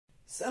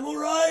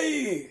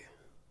Samurai!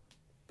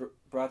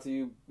 Brought to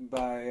you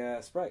by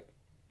Sprite.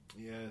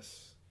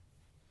 Yes.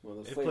 One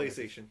of those And flavors.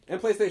 PlayStation. And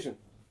PlayStation.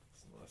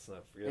 Let's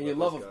not forget And your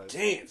about love those of guys.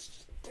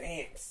 dance.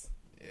 Dance.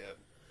 Yeah.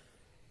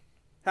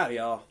 Howdy,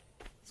 y'all.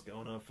 What's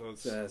going on,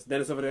 folks? It's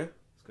Dennis over there.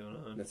 What's going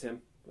on? That's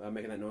him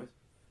making that noise.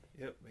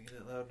 Yep, making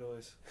that loud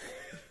noise.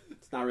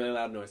 It's not really a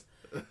loud noise.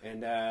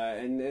 And I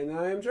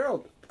am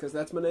Jerald, because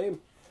that's my name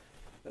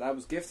that I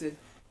was gifted.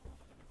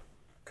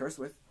 Cursed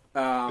with.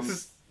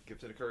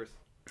 Gifted a curse.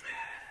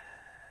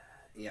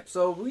 Yep,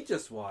 so we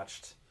just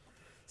watched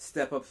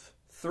Step Up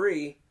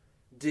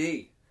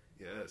 3D.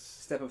 Yes.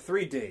 Step Up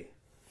 3D.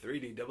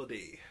 3D Double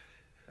D.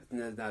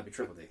 That'd be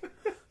Triple D.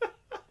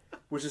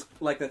 Which is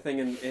like the thing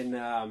in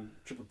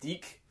Triple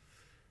Deke.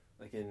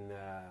 Like in...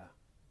 oh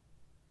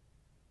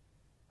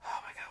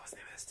my god, what's the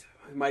name of this too?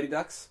 Mighty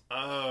Ducks.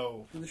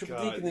 Oh, The Triple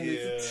God, Deke, and then,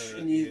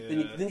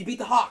 yeah. then you beat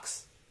the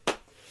Hawks.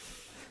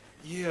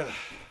 Yeah.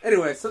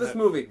 Anyway, so this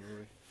movie,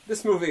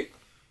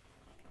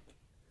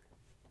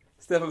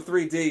 Step Up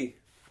 3D.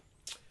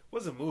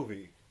 Was a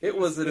movie. It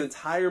was an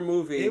entire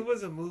movie. It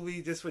was a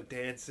movie just with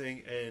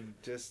dancing and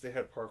just they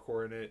had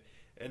parkour in it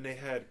and they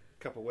had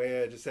a couple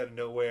way just out of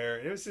nowhere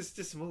and it was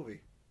just a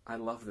movie. I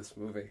love this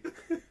movie.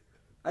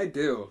 I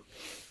do.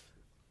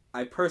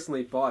 I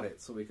personally bought it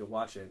so we could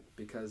watch it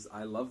because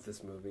I love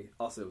this movie.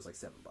 Also, it was like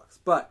 $7,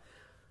 but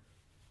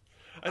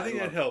I think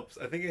that helps.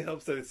 I think it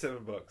helps that it's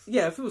 $7.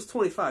 Yeah, if it was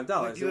 $25,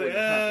 Like, it wouldn't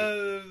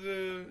have happened.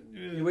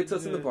 you You wait till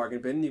it's in the bargain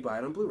bin and you buy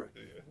it on Blu-ray.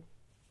 Yeah.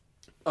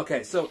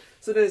 Okay, so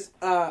there's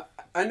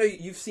I know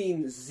you've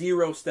seen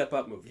zero Step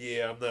Up movies.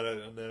 Yeah, I'm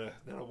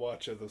not a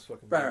watcher of those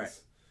fucking Right,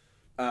 movies.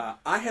 right.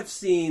 I have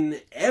seen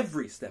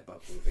every Step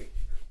Up movie.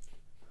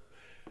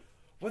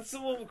 What's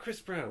the one with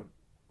Chris Brown?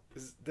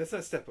 That's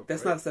not Step Up.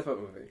 That's right? not a Step Up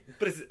movie.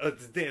 But it's a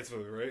dance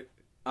movie, right?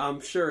 I'm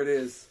sure it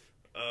is.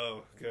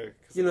 Oh, okay.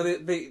 You know,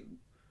 they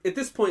at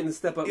this point in the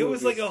Step Up It movies...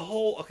 was like a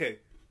whole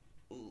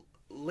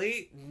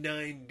late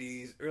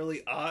 90s,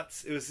 early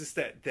aughts. It was just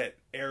that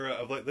era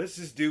of like, let's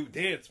just do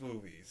dance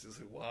movies. It's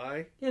like,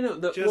 why? You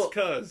know, Just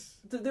cause.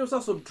 There was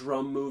also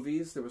drum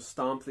movies. There was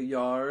Stomp the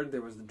Yard.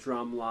 There was the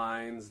Drum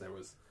Lines. There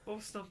was... What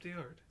was Stomp the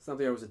Yard? Stomp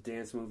the Yard was a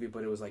dance movie,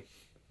 but it was like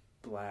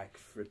Black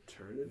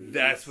Fraternity.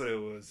 That's what it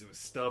was. It was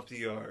Stomp the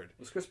Yard.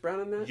 Was Chris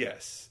Brown in that?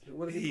 Yes.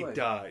 What did he play?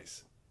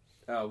 Dies.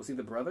 Oh, was he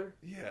the brother?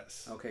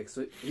 Yes. Okay,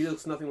 so he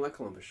looks nothing like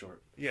Columbus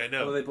Short. Yeah, no.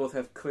 Although they both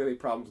have clearly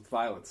problems with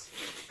violence.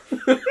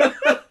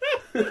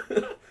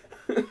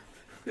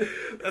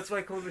 That's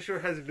why Columbus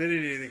Short hasn't been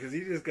in anything, because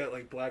he just got,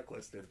 like,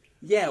 blacklisted.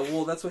 Yeah,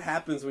 well, that's what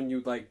happens when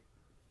you, like,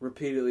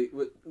 repeatedly...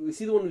 Was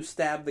he the one who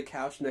stabbed the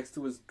couch next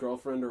to his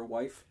girlfriend or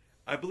wife?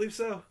 I believe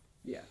so.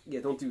 Yeah,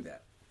 don't do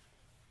that.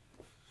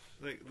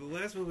 Like, the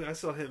last movie I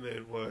saw him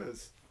in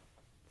was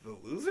The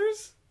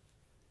Losers?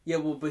 Yeah,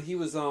 well, but he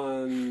was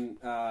on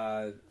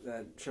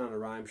that Shonda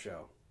Rhimes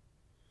show.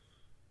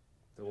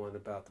 The one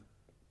about the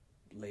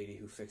lady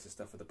who fixes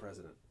stuff for the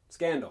president.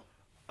 Scandal.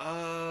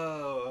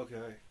 Oh,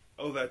 okay.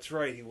 Oh, that's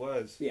right, he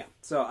was. Yeah,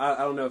 so I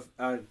don't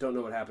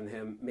know what happened to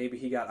him. Maybe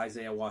he got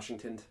Isaiah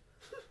Washington'd.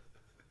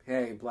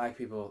 Hey, black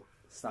people,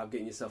 stop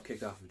getting yourself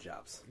kicked off of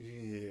jobs.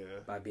 Yeah.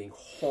 By being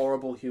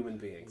horrible human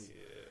beings.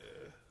 Yeah.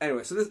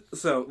 Anyway,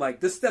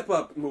 the Step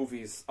Up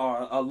movies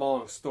are a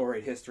long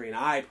storied history, and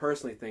I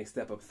personally think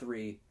Step Up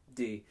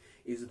 3D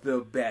is the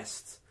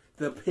best,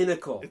 the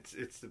pinnacle.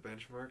 It's the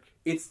benchmark.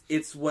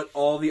 It's what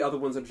all the other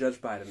ones are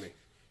judged by to me.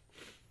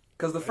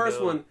 Because the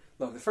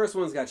first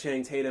one's got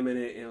Channing Tatum in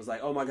it, and it was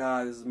like, oh my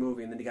god, this is a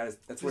movie, and then he got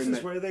This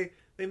is where they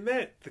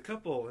met the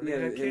couple, and they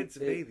had kids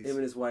and babies. Him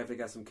and his wife, they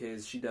got some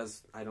kids. She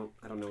does. I don't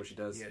know what she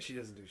does. Yeah, she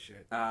doesn't do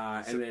shit.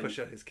 And then push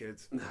out his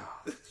kids. No,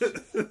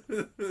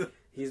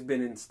 he's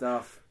been in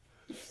stuff.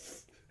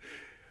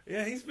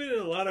 Yeah, he's been in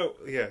a lot of...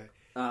 Yeah.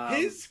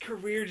 His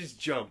career just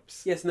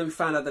jumps. Yes, and then we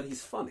found out that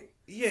he's funny.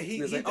 Yeah,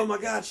 he's like, oh my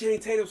god, Channing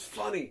Tatum's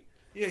funny.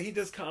 Yeah, he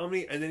does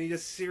comedy, and then he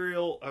does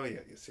serial... Oh, yeah,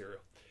 serial.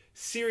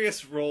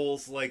 Serious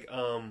roles like,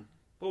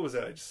 what was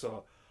that I just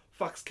saw?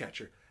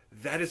 Foxcatcher.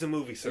 That is a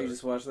movie, sir. You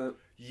just watched that?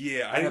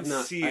 Yeah, I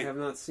didn't see it. I have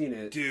not seen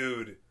it.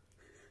 Dude,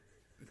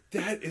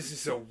 that is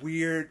just a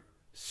weird,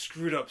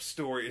 screwed up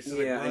story. It's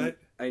like, what?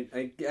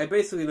 I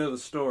basically know the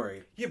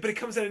story. Yeah, but it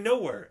comes out of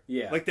nowhere.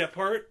 Yeah. Like that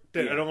part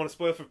that I don't want to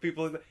spoil for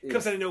people. It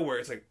comes out of nowhere.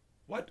 It's like,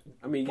 what?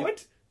 I mean,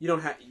 what? You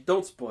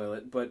don't spoil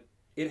it, but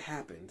it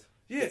happened.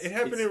 Yeah, it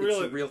happened in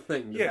real... It's a real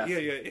thing. Yeah.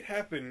 It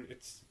happened.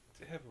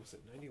 It happened, was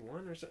it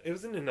 91 or something? It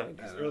was in the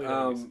 90s, early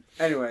 90s.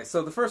 Anyway,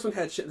 so the first one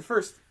had... and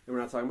we're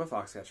not talking about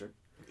Foxcatcher.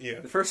 Yeah.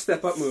 The first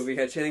Step Up movie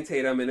had Channing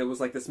Tatum, and it was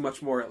like this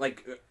much more,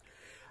 like...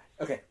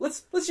 okay,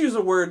 let's use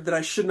a word that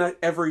I should not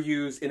ever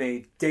use in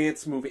a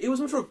dance movie. It was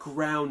much more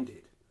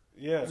grounded.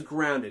 Yeah. It was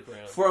grounded.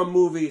 For a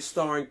movie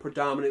starring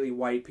predominantly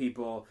white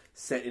people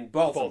set in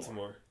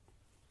Baltimore.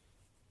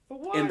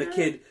 And the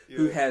kid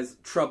who has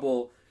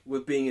trouble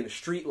with being in a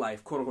street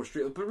life, quote-unquote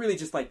street life, but really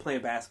just like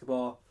playing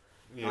basketball,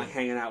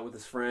 hanging out with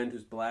his friend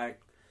who's black,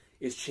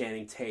 is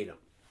Channing Tatum.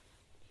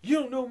 You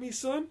don't know me,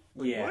 son?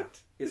 Like, what?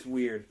 It's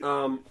weird.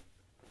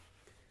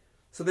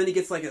 So then he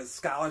gets like a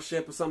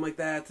scholarship or something like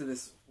that to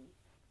this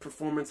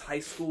performance high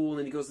school, and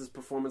then he goes to this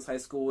performance high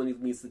school, and he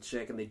meets the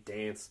chick, and they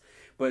dance.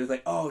 But it's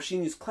like, oh, she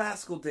needs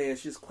classical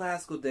dance. She has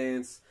classical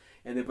dance,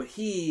 and then but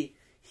he's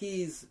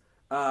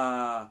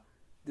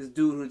this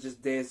dude who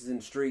just dances in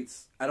the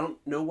streets. I don't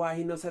know why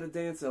he knows how to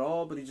dance at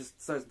all, but he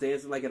just starts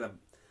dancing like at a.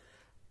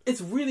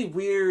 It's really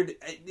weird.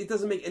 It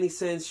doesn't make any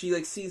sense. She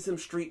like sees him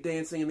street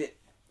dancing, and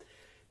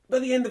by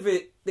the end of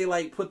it, they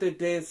like put their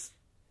dance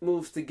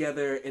moves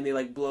together, and they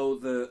like blow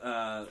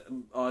the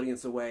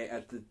audience away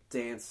at the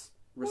dance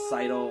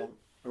recital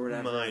or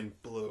whatever. Mind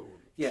blown.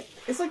 Yeah,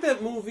 it's like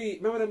that movie.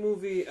 Remember that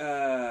movie?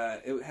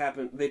 It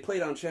happened. They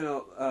played on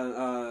channel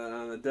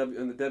on the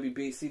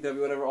WB, CW,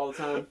 whatever, all the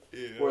time.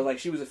 Yeah. Where like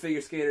she was a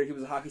figure skater, he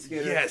was a hockey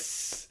skater.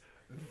 Yes,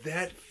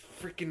 that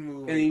freaking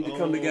movie. And they need to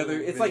come together.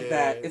 It's like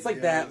that. It's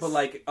like that, but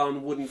like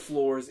on wooden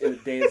floors in a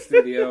dance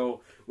studio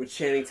with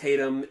Channing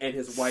Tatum and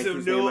his wife. So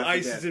no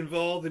ice is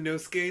involved and no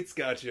skates.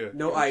 Gotcha.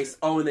 No ice.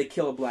 Oh, and they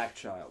kill a black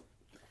child.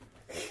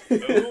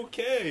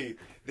 Okay.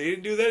 They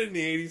didn't do that in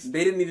the 80s.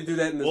 They didn't need to do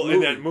that in this movie. Well,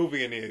 in that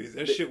movie in the 80s.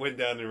 That shit went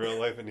down in real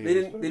life in the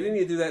 80s. They didn't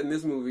need to do that in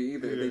this movie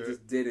either. Yeah. They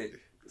just did it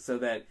so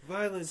that...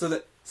 Violence.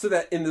 So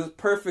that in the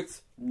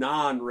perfect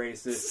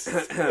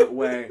non-racist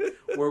way,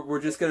 we're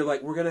just going to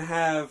like... We're going to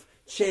have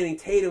Channing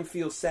Tatum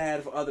feel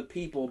sad for other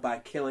people by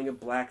killing a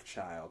black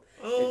child.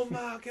 Oh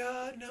my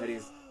God, no. That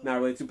he's not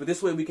related to. But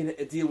this way we can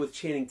deal with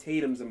Channing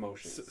Tatum's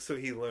emotions. So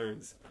he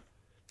learns.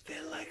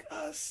 They're like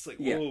us. Like,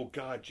 yeah. Oh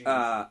God,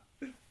 Jesus.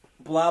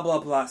 Blah blah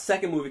blah.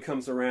 Second movie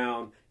comes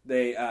around.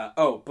 They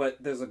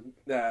but there's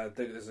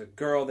a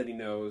girl that he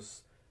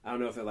knows. I don't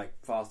know if they're like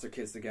foster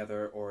kids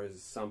together or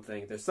is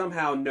something. They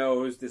somehow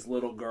knows this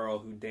little girl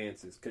who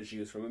dances because she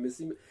was from a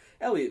Missy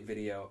Elliott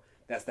video.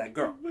 That's that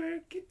girl.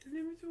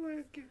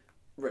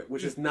 Right,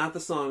 which is not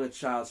the song a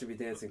child should be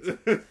dancing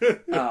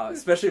to.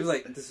 Especially if it's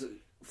like this.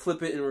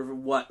 Flip it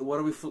and what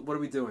are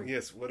we doing?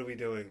 Yes, what are we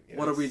doing? Yes.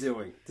 What are we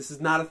doing? This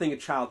is not a thing a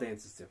child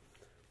dances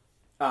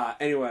to.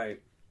 Anyway.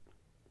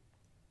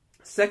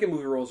 Second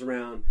movie rolls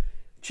around.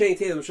 Channing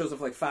Tatum shows up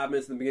for like 5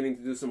 minutes in the beginning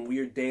to do some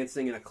weird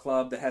dancing in a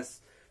club that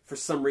has, for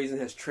some reason,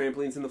 has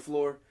trampolines in the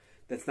floor.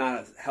 That's not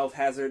a health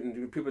hazard,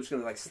 and people are just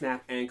gonna like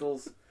snap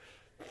ankles.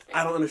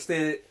 I don't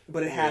understand it,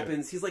 but it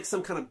happens. He's like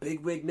some kind of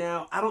bigwig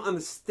now. I don't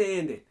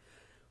understand it.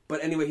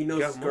 But anyway, he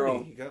knows this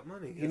girl. He got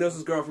money. He knows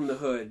this girl from the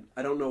hood.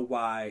 I don't know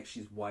why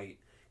she's white,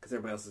 because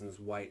everybody else is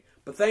white.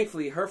 But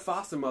thankfully, her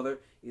foster mother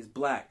is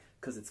black,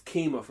 because it's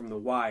Kima from The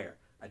Wire.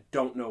 I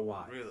don't know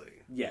why. Really?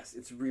 Yes,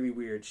 it's really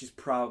weird. She's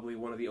probably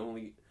one of the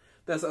only...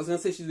 I was going to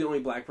say she's the only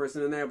black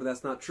person in there, but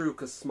that's not true,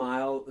 because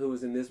Smile, who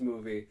was in this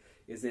movie,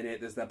 is in it.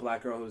 There's that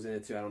black girl who's in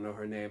it, too. I don't know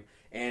her name.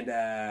 And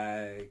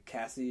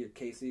Cassie?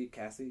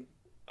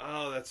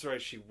 Oh, that's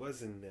right. She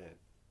was in that.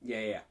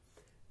 Yeah.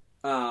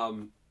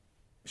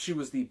 She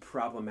was the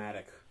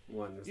problematic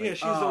one. Yeah, like,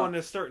 she's the one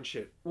that's starting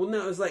shit. Well,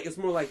 no, it's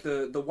more like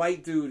the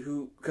white dude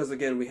who... Because,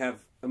 again, we have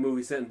a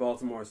movie set in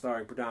Baltimore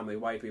starring predominantly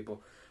white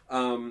people.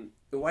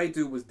 The white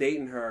dude was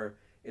dating her,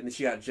 and then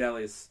she got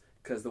jealous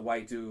because the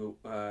white dude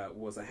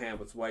was a ham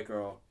with this white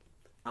girl.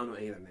 I don't know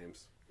any of their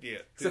names. Yeah.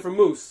 Except for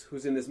Moose,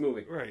 who's in this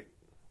movie. Right.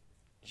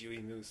 Dewey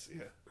Moose,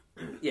 yeah.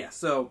 Yeah,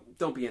 so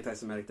don't be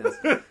anti-Semitic, Dennis.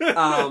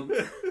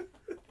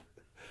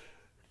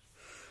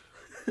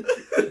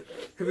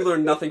 Have you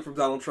learned nothing from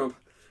Donald Trump?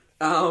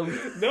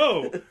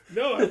 No,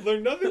 I've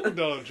learned nothing from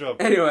Donald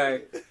Trump.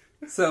 Anyway,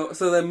 so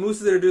then Moose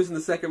is introduced in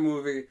the second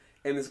movie,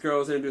 and this girl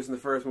was introduced in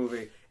the first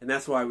movie, and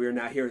that's why we are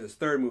now here in this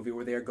third movie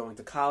where they are going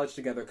to college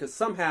together, because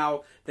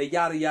somehow they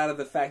yada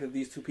the fact that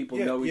these two people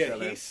know each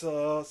other. Yeah, he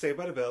saw Saved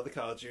by the Bell, the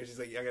college years. He's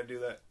like, yeah, I gotta do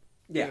that.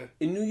 Yeah,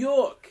 in New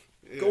York.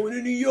 Yeah. Going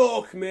to New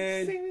York,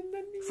 man.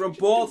 From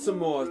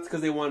Baltimore,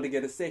 because they wanted to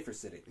get a safer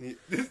city.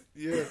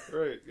 Yeah,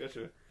 right,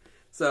 gotcha.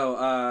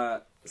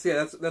 So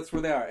yeah, that's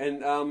where they are.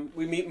 And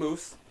we meet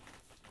Moose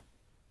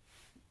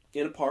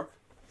in a park.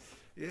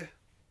 Yeah.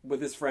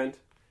 With his friend.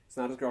 It's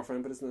not his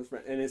girlfriend, but it's his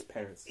friend and his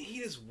parents. He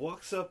just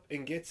walks up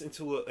and gets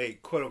into a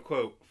quote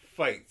unquote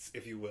fights,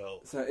 if you will.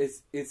 So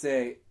it's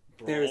a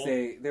brawl?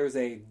 there's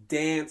a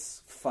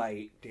dance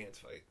fight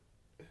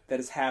that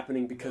is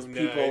happening because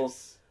people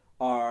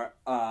are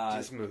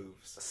just moves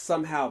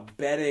somehow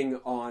betting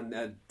on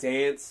a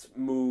dance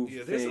move.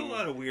 Yeah, there's a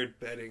lot of weird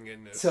betting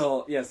in this.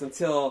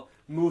 Until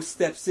Moose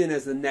steps in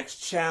as the next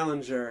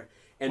challenger,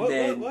 and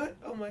what?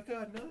 Oh my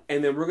God, no!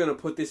 And then we're gonna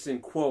put this in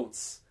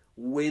quotes.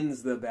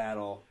 Wins the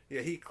battle.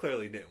 Yeah, he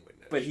clearly didn't win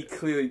that. But he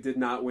clearly did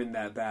not win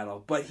that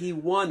battle. But he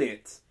won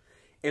it,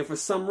 and for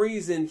some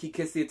reason, he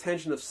gets the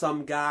attention of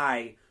some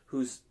guy who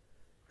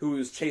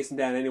was chasing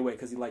down anyway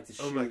because he liked his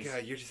shoes. Oh my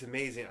God, you're just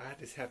amazing! I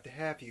just have to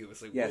have you.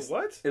 It's like, yes.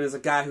 What? And there's a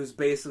guy who's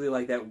basically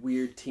like that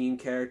weird teen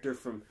character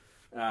from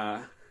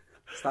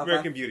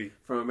American Beauty.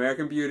 From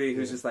American Beauty,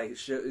 who's just like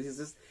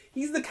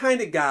he's the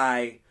kind of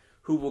guy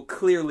who will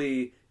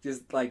clearly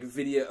just like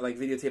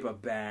videotape a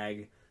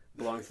bag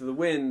blowing through the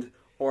wind.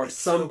 Or it's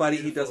somebody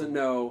he doesn't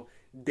know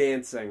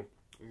dancing.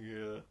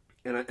 Yeah.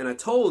 And I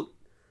told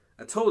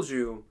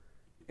you,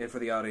 and for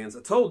the audience, I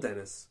told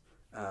Dennis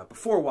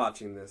before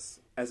watching this,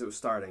 as it was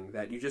starting,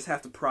 that you just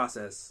have to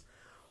process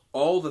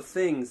all the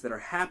things that are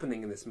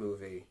happening in this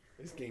movie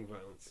as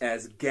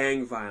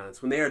gang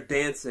violence. When they are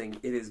dancing,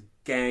 it is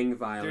gang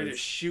violence. They're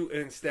just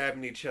shooting and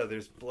stabbing each other.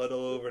 There's blood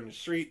all over in the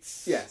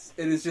streets. Yes,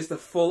 it is just a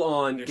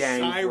full-on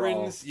gang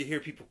sirens. brawl. You hear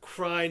people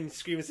crying and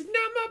screaming,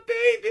 "Not my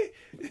baby!"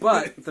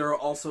 But there are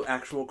also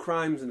actual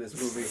crimes in this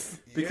movie.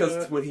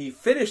 Because when he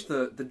finished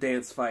the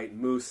dance fight,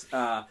 Moose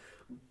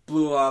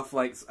blew off,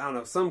 like, I don't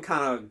know, some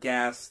kind of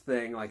gas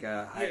thing, like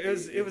it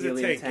was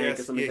a tank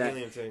or something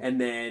like that.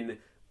 And then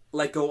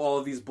let go all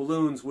of these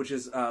balloons, which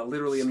is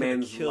literally a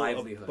man's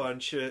livelihood. A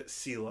bunch of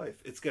sea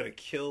life. It's gonna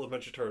kill a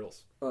bunch of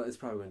turtles. Well, it's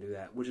probably gonna do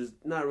that, which is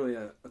not really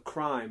a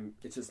crime.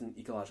 It's just an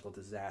ecological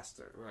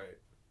disaster. Right.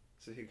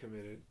 So he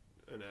committed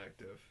an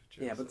act of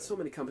genocide. Yeah, but so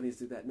many companies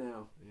do that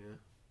now. Yeah.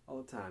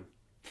 All the time.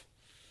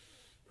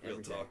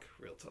 Real talk.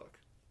 Real talk.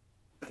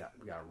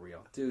 We got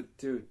real.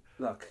 Dude,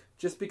 look.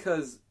 Just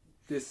because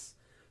this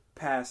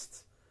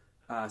past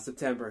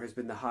September has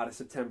been the hottest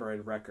September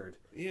in record.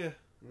 Yeah.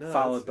 No,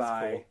 followed that's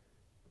by... cool.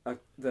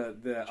 The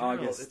Jerald,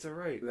 August. It's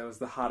alright. That was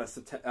the hottest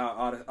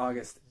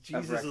August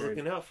Jesus of record. is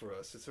looking out for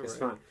us. It's alright. It's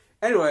fine.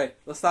 Anyway,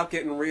 let's stop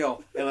getting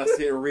real and let's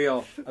get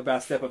real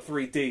about Step Up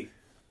 3D.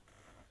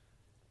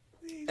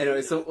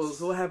 Anyway, so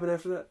what happened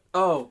after that?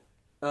 Oh,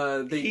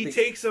 he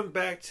takes him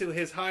back to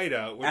his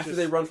hideout. After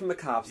they run from the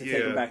cops, they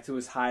take him back to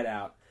his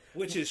hideout,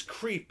 which is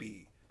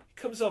creepy. He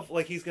comes off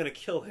like he's gonna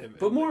kill him.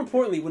 But more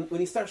importantly, when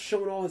he starts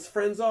showing all his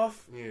friends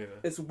off,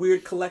 this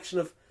weird collection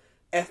of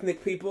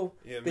ethnic people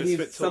that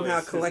he's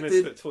somehow collected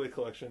his misfit toy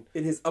collection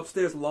in his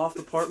upstairs loft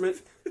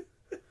apartment.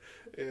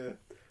 Yeah,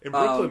 in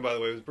Brooklyn, by the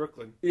way, it was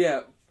Brooklyn.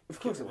 Yeah, of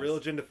course it was. Real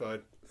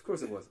gentrified. Of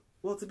course it was.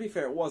 Well, to be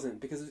fair, it wasn't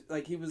because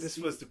like he was. This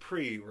was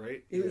Dupree,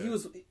 right? He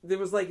was. There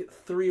was like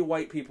 3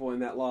 white people in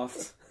that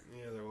loft.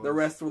 Yeah, there was. The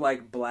rest were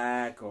like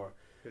black or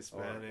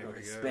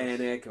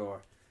Hispanic,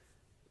 or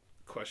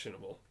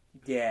questionable.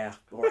 Yeah,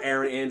 or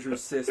Aaron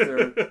Andrews'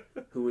 sister,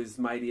 who is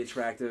mighty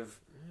attractive,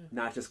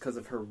 not just because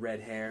of her red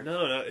hair.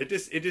 No, it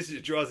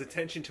just draws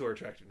attention to her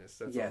attractiveness.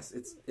 That's all.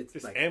 It's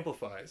just like,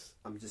 amplifies.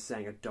 I'm just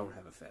saying I don't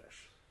have a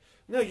fetish.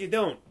 No, you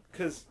don't,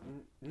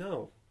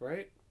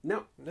 right?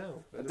 No,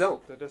 I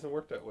don't. That doesn't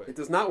work that way. It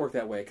does not work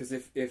that way because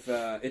if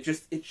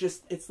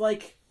it's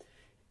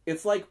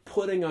like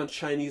putting on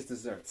Chinese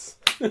desserts.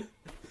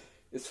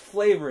 It's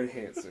flavor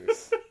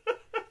enhancers.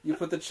 You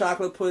put the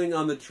chocolate pudding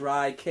on the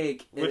dry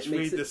cake, and which it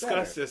makes we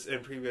discussed this in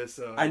previous.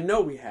 I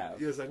know we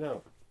have. Yes, I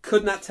know.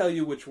 Could not tell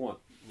you which one.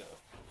 No,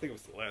 I think it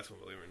was the last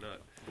one. Believe it or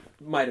not,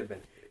 might have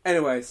been.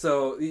 Anyway,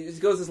 so he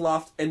goes to his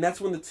loft, and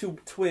that's when the 2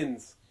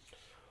 twins,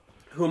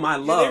 whom I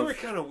love, they were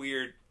kind of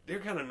weird. They're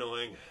kind of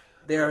annoying.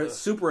 They're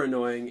super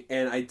annoying,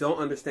 and I don't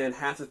understand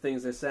half the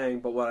things they're saying.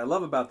 But what I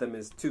love about them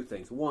is 2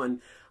 things.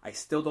 One, I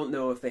still don't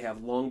know if they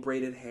have long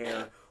braided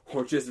hair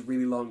or just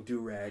really long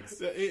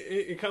do-rags.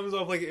 It comes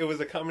off like it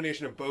was a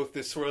combination of both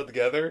this swirled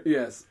together.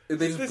 Yes.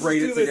 They just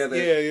braid it together.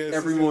 Yeah,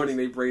 every morning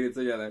they braid it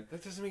together.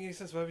 That doesn't make any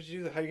sense. Why would you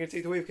do that? How are you going to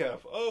take the wave cap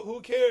off? Oh,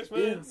 who cares,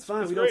 man? Yeah, it's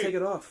fine. We don't take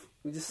it off.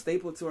 We just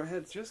staple it to our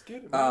heads. Just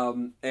get it,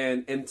 man.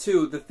 And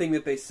 2, the thing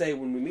that they say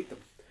when we meet them,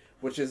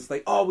 which is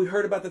like, oh, we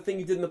heard about the thing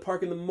you did in the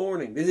park in the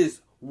morning. This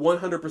is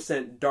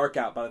 100% dark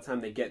out by the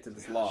time they get to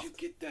this loft. How'd you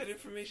get that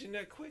information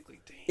that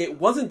quickly? Damn. It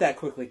wasn't that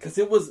quickly, because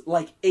it was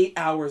like 8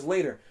 hours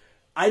later.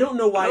 I don't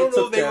know why. I don't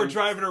know if they were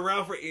driving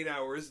around for 8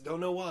 hours. Don't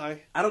know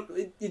why. I don't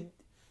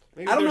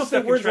know if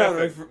they were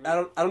driving.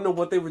 I don't know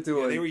what they were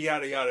doing. Yeah, they were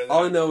yada yada.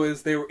 All I know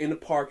is they were in the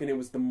park and it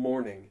was the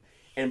morning.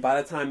 And by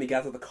the time he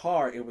got to the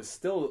car, it was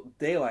still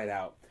daylight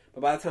out.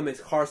 But by the time the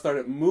car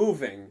started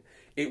moving,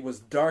 it was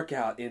dark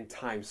out in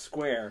Times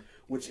Square,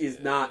 which is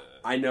not.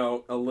 I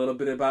know a little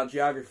bit about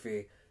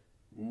geography.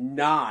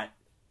 Not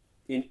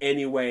in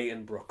any way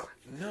in Brooklyn.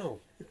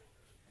 No.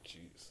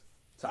 Jeez.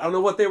 So I don't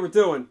know what they were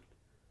doing.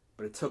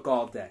 But it took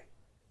all day.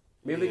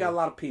 Maybe they got a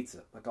lot of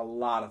pizza. Like a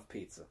lot of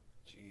pizza.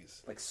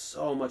 Jeez. Like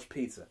so much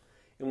pizza.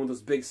 And one of those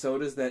big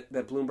sodas that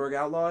Bloomberg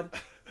outlawed.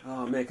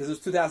 Oh, man. Because it was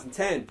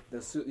 2010.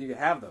 You could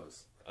have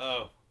those.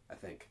 Oh. I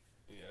think.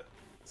 Yeah.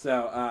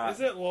 So, is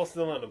that law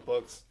still on the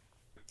books?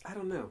 I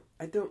don't know.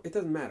 It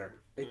doesn't matter.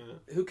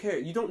 Who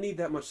cares? You don't need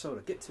that much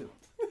soda. Get 2.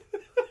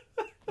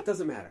 It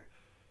doesn't matter.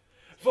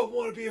 If I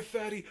want to be a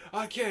fatty,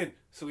 I can.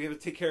 So we have to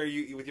take care of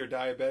you with your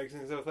diabetics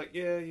and stuff. Like,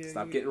 yeah.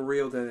 Stop getting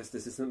real, Dennis.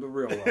 This isn't the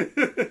real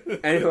one.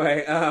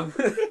 Anyway,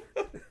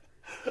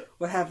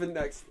 what happened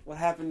next?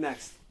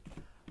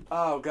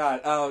 Oh,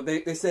 God. Oh,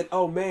 they said,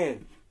 oh,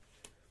 man.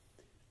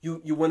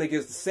 You went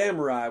against the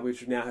samurai,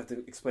 which you now have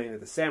to explain to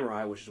the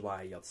samurai, which is why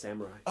I yelled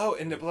samurai. Oh,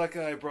 and the black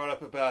guy brought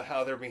up about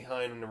how they're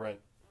behind on the rent.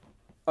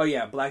 Oh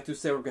yeah, black dudes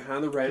say we're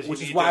behind the rent,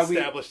 which is why we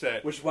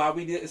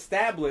did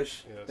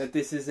establish that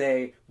this is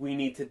we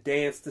need to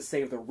dance to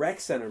save the rec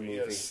center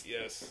movie.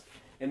 Yes.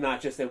 And not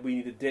just that we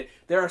need to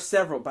there are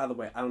several, by the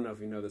way, I don't know if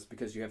you know this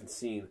because you haven't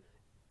seen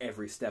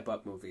every Step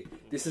Up movie.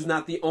 This is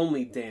not the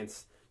only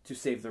dance to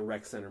save the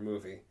rec center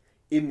movie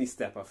in the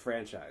Step Up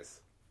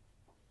franchise.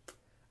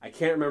 I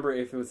can't remember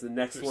if it was the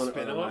next one or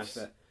the last.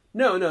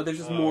 No, there's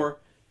just more.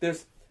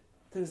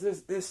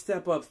 There's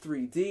Step Up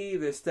 3D.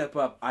 There's Step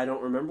Up. I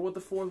don't remember what the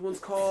fourth one's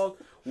called.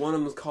 One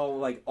of them's called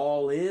like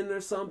All In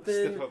or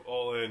something. Step Up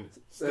All In.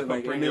 Step like,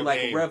 Up Bring and then Your like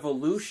Game.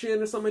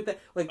 Revolution or something like that.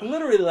 Like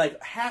literally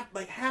like half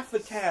the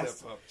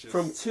cast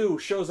from 2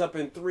 shows up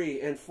in 3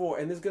 and 4,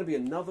 and there's gonna be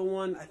another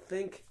one, I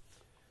think.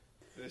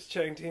 Does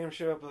Channing Tatum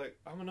show up like,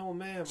 I'm an old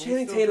man.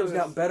 Channing Tatum's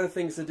got better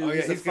things to do. Oh,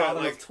 yeah, he's a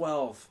father of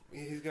 12.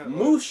 He's got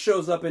Moose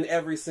shows up in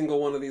every single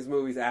one of these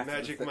movies after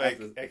Magic Mike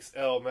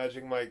XL,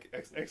 Magic Mike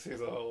XX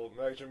as a whole,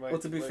 Magic Mike.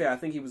 Well, to be fair, I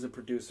think he was a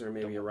producer,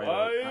 maybe a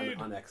writer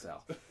on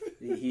XL.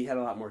 He had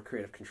a lot more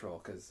creative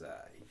control because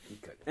he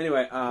could.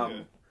 Anyway,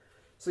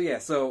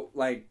 so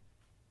like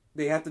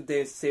they have to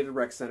dance to save the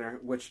rec center,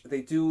 which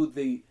they do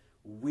the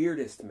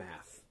weirdest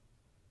math.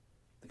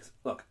 Because,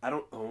 look, I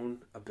don't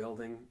own a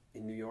building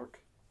in New York.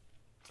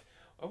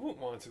 I wouldn't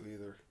want to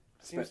either.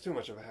 Seems too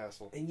much of a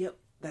hassle. And yet,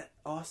 that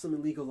awesome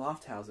illegal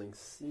loft housing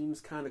seems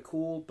kind of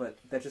cool, but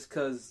that's just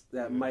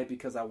might be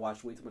because I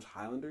watched way too much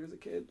Highlander as a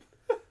kid.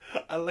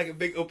 I like a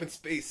big open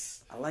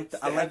space. I like the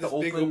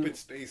big open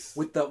space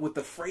with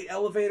the freight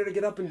elevator to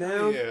get up and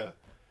down. Yeah,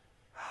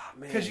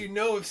 because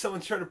if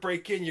someone's trying to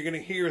break in, you're gonna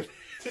hear.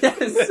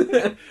 Yes.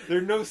 There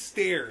are no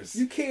stairs.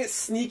 You can't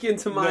sneak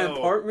into my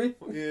apartment.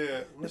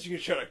 Yeah, unless you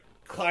can try to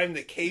climb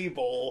the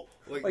cable,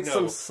 like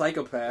some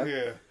psychopath.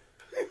 Yeah.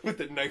 With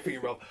the knife in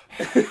your mouth.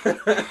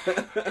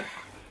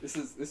 This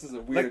is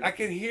a weird. Like, I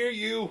can hear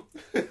you.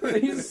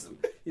 you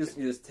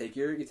just take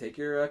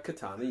your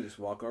katana. You just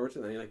walk over to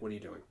them. And you're like, "What are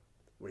you doing?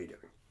 What are you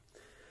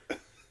doing?"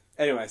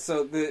 Anyway,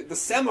 so the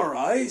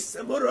samurai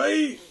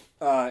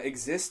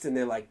exist, and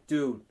they're like,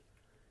 "Dude,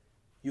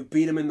 you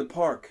beat him in the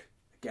park."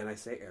 Again, I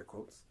say air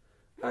quotes.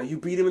 You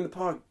beat him in the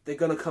park. They're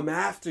gonna come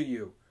after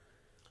you.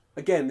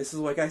 Again, this is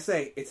like I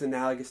say. It's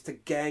analogous to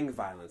gang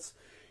violence.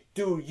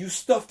 Dude, you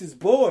stuffed his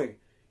boy.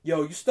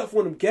 Yo, you stuffed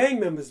one of them gang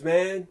members,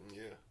 man.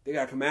 Yeah. They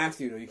gotta come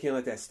after you, though. You can't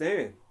let that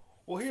stand.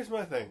 Well, here's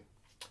my thing.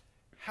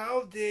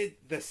 How did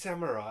the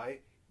samurai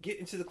get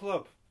into the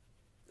club?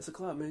 It's a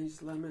club, man. You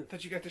just let them in. I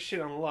thought you got the shit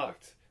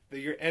unlocked.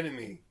 They're your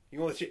enemy. You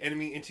want to let your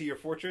enemy into your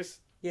fortress?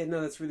 Yeah, no,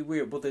 that's really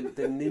weird. Well, they're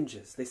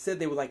ninjas. They said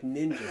they were like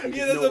ninjas. They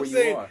just that's know what where I'm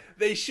saying. you are.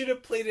 They should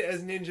have played it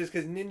as ninjas,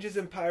 because ninjas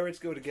and pirates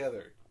go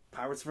together.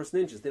 Pirates versus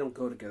ninjas. They don't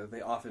go together.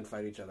 They often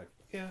fight each other.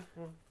 Yeah.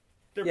 Well,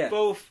 they're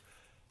both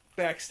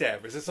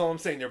backstabbers. That's all I'm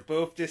saying. They're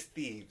both just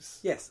thieves.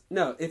 Yes.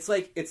 No, it's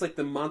like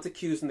the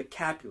Montagues and the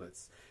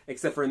Capulets.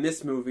 Except for in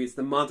this movie, it's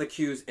the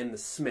Montagues and the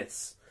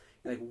Smiths.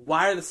 You're like,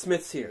 why are the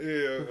Smiths here?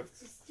 Yeah,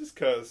 just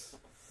cause.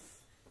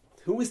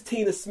 Who is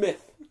Tina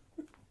Smith?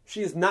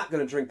 She is not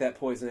going to drink that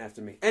poison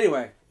after me.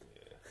 Anyway.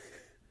 Yeah.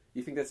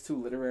 You think that's too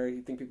literary?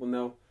 You think people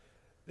know?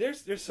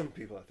 There's some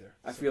people out there.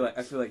 I feel like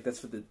that's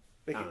for the...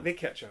 They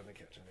catch on.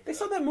 They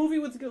saw that movie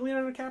with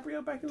Leonardo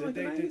DiCaprio back in the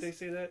 90s? Did they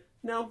say that?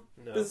 No.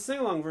 There's a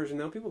sing-along version,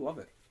 though. People love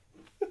it.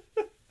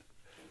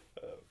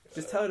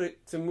 Just tell her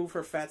to move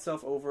her fat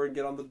self over and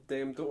get on the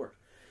damn door.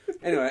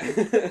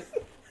 Anyway.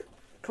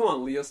 Come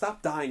on, Leo.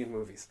 Stop dying in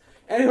movies.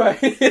 Anyway.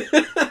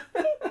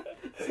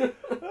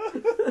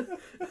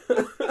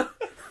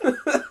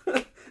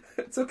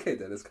 It's okay,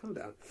 Dennis. Calm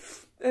down.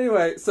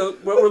 Anyway, so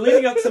we're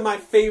leading up to my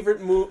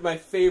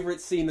favorite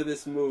scene of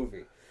this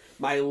movie.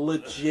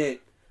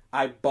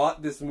 I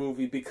bought this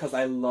movie because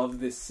I love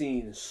this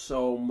scene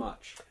so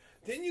much.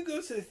 Didn't you go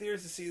to the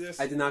theaters to see this?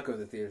 I did not go to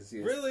the theaters to see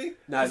this. Really?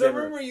 No, because I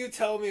remember you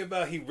telling me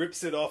about he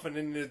rips it off and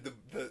then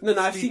the No,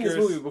 I've seen this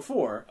movie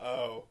before.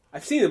 Oh.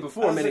 I've seen it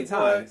before many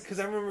times. Because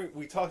I remember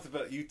we talked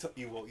about, you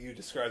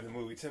described the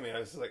movie to me. I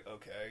was just like,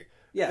 okay.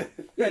 Yeah,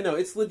 no,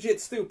 it's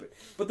legit stupid.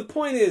 But the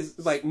point is,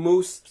 like,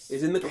 Moose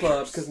is in the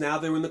club, because now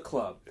they're in the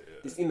club. Yeah.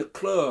 He's in the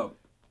club,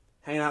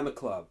 hanging out in the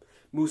club.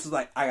 Moose is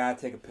like, I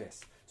gotta take a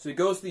piss. So he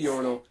goes to the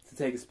urinal to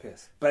take his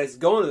piss. But as he's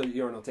going to the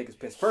urinal to take his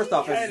piss, first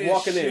off, as he's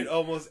walking in,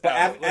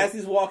 as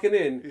he's walking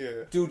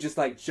in, dude just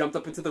like jumped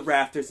up into the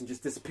rafters and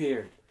just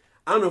disappeared.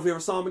 I don't know if we ever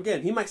saw him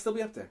again. He might still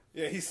be up there.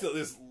 Yeah, he's still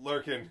just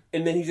lurking.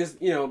 And then he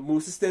just,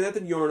 Moose is standing at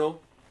the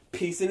urinal,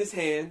 piece in his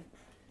hand,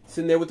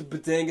 sitting there with the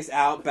badangus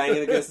out,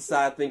 banging against the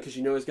side thing because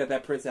he's got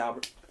that Prince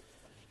Albert.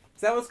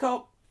 Is that what it's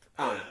called?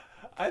 I don't know.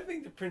 I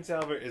think the Prince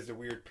Albert is the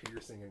weird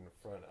piercing in the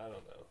front.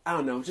 I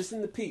don't know. Just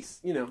in the piece,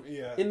 Yeah.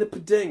 In the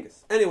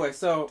padangus. Anyway,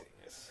 so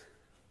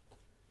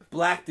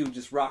black dude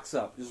just rocks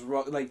up, just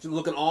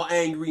looking all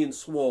angry and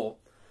swole.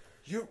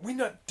 We're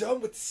not done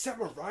with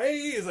samurai?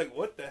 It's like,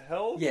 what the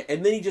hell? Yeah,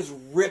 and then he just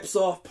rips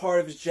off part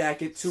of his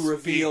jacket to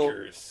reveal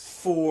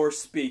 4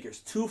 speakers.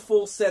 2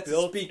 full sets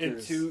of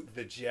speakers. Into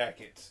the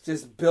jacket.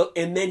 Just built,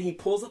 and then he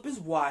pulls up his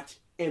watch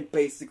and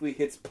basically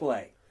hits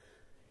play.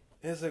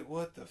 And it's like,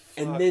 what the fuck?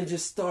 And then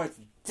just starts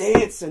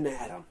dancing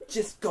at him.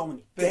 Just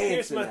going dancing at him.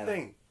 Here's my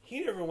thing.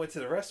 He never went to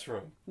the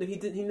restroom. No, he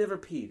didn't. He never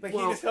peed. Like, he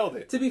just held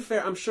it. To be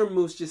fair, I'm sure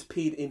Moose just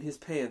peed in his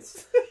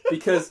pants.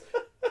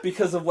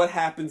 because of what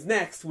happens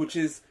next, which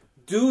is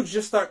dudes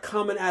just start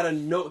coming out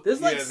of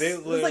there's like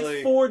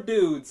 4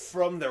 dudes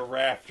from the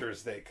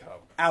rafters. They come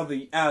out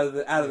of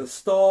the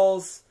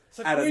stalls,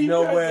 like, out of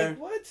nowhere. Like,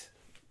 what?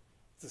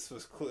 This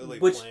was clearly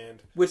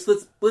planned. Which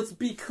let's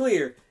be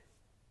clear,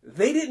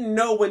 they didn't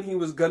know when he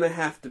was gonna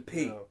have to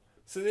pee. No.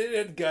 So they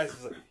had guys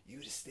who's like,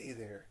 you just stay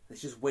there.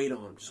 Let's just wait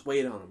on him. Just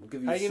wait on him. We'll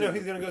give you How you know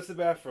he's going to go to the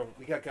bathroom?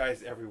 We got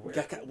guys everywhere.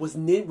 With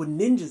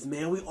ninjas,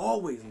 man. We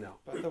always know.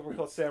 But I thought we're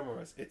called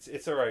samurais.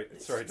 It's all right.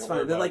 It's all right. It's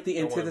fine. They're like the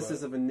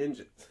antithesis of a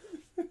ninja.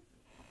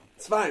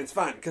 It's fine. It's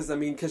fine. Because,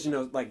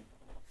 like,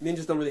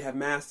 ninjas don't really have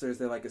masters.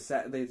 They're like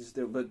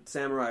but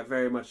samurai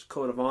very much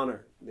code of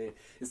honor.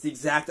 It's the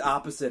exact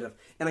opposite of,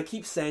 and I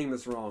keep saying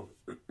this wrong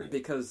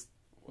because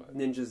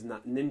ninjas.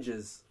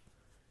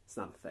 It's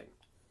not a thing.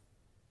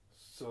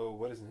 So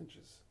what is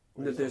ninjas?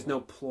 There's no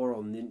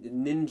plural.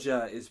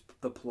 Ninja is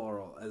the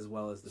plural as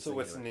well as the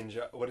singular. So what's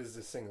ninja? What is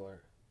the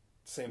singular?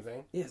 Same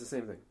thing? Yeah, it's the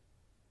same thing.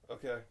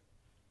 Okay.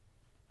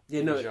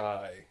 Yeah, no.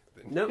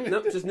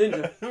 Nope, just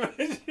ninja.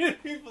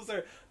 People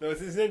say, no,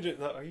 it's this ninja.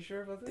 No, are you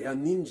sure about that? They are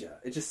ninja.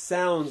 It just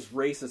sounds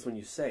racist when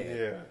you say it.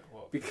 Yeah.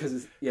 Well,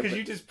 because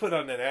you just put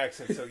on an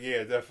accent, so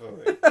yeah,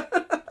 definitely.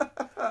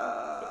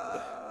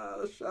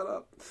 Shut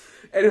up.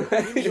 Anyway.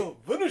 Ninja,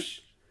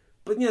 finish.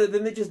 But,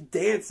 then they just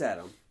dance at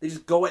him. They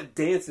just go at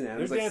dancing at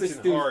him. They're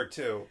dancing hard,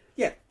 too.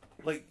 Yeah.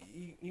 Like,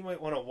 you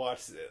might want to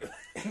watch it.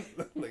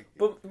 Like,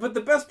 but the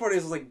best part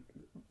is, like,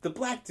 the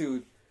black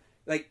dude,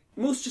 like,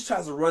 Moose just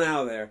tries to run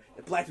out of there,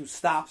 and black dude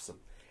stops him.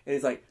 And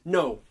he's like,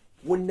 no,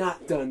 we're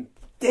not done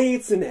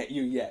dancing at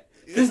you yet.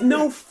 There's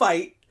no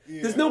fight.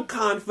 Yeah. There's no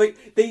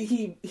conflict.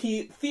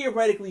 He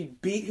theoretically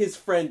beat his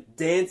friend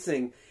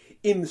dancing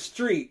in the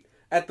street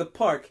at the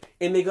park,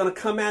 and they're going to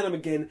come at him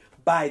again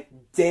by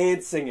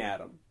dancing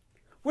at him.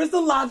 Where's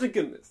the logic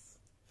in this?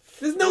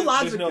 There's no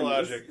logic. There's no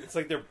logic. It's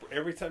like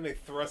every time they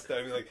thrust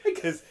at him, like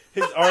his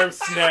arm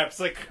snaps,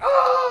 like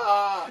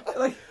ah!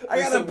 Like I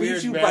gotta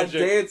beat you by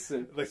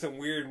dancing. Like some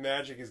weird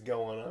magic is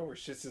going on where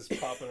shit's just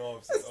popping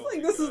off. It's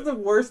like this is the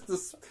worst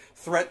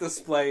threat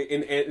display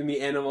in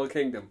the animal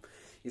kingdom.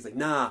 He's like,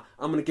 nah,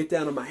 I'm gonna get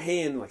down on my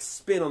hand and like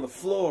spin on the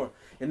floor,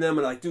 and then I'm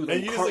gonna like do the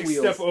cartwheels. And you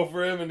just like step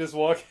over him and just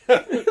walk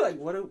out. Like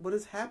what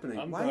is happening?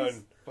 I'm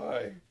done.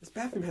 Bye. This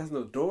bathroom has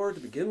no door to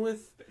begin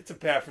with. It's a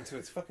bathroom too.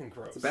 It's fucking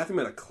gross. It's a bathroom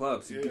at a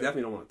club, so you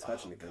definitely don't want to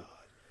touch anything. God.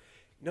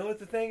 You know what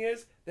the thing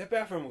is? That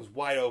bathroom was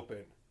wide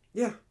open.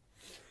 Yeah.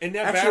 And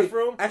that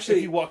bathroom, if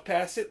you walk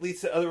past it,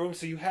 leads to other rooms,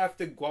 so you have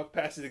to walk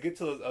past it to get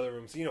to those other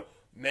rooms. So,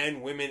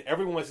 men, women,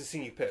 everyone wants to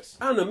see you piss.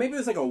 I don't know. Maybe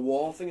there's like a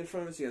wall thing in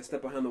front of us. So you got to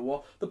step behind the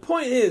wall. The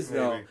point is,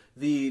 though,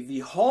 the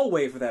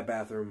hallway for that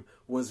bathroom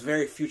was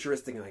very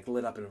futuristic and like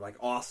lit up and like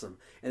awesome.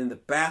 And then the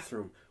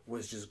bathroom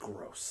was just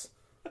gross.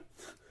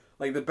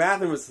 Like the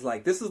bathroom was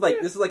like this is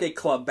like a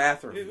club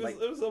bathroom. It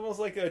was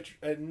almost like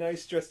a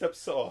nice dressed up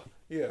Saw.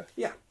 Yeah.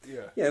 Yeah.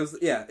 Yeah. Yeah.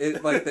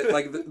 It was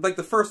like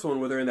the first one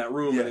where they're in that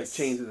room and it's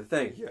chained to the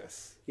thing.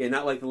 Yes. Yeah,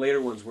 not like the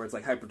later ones where it's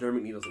like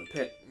hypodermic needles in a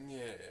pit. Yeah.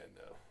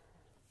 No.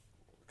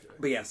 Okay.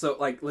 But yeah, so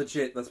like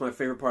legit, that's my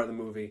favorite part of the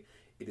movie.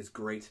 It is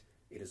great.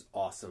 It is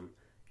awesome.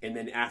 And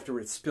then after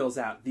it spills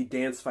out, the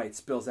dance fight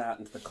spills out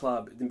into the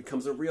club. It then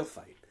becomes a real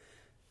fight.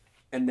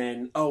 And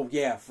then, oh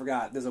yeah, I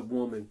forgot. There's a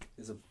woman.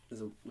 There's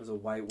a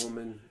white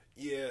woman.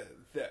 Yeah,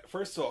 that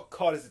first of all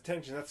caught his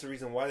attention. That's the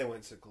reason why they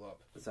went to the club.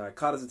 Sorry,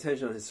 caught his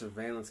attention on his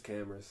surveillance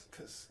cameras.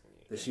 Because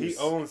he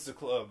owns the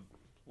club,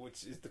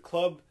 which is the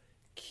club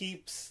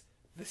keeps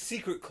the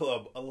secret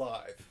club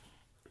alive.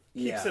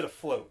 Keeps it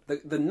afloat.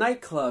 The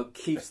nightclub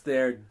keeps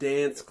their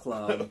dance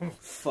club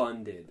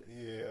funded.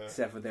 Yeah.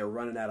 Except for they're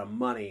running out of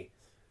money.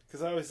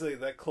 Because obviously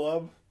that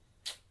club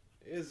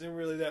isn't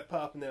really that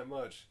popping that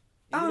much.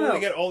 I don't know. They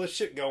got all this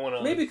shit going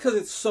on. Maybe because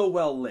it's so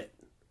well lit.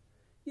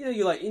 You need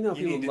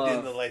to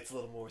dim the lights a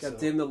little more. Got to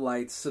dim the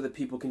lights so that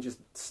people can just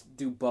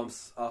do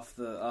bumps off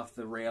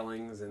the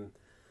railings and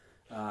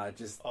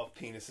just off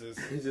penises.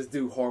 Just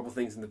do horrible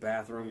things in the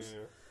bathrooms.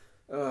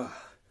 Yeah.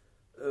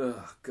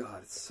 Ugh,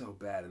 God, it's so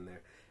bad in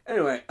there.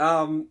 Anyway,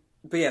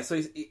 but yeah,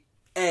 so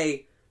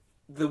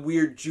the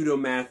weird judo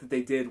math that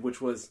they did, which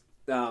was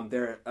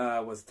there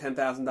was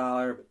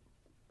 $10,000.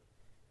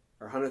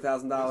 Or $100,000.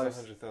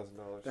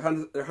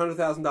 $100,000. Their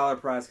 $100,000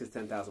 prize, because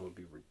 $10,000 would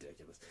be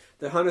ridiculous.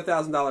 Their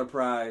 $100,000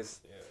 prize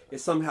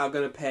is somehow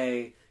going to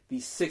pay the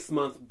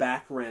 6-month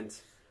back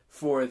rent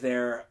for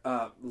their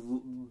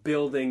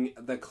building.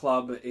 The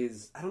club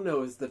is, I don't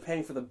know, is the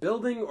paying for the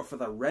building or for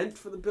the rent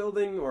for the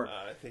building, or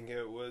I think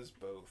it was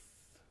both.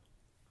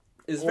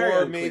 It's very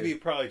unclear. Maybe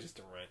probably just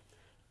a rent.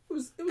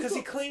 Because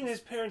he claimed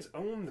his parents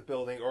owned the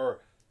building,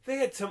 or they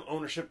had some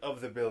ownership of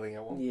the building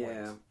at one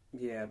point.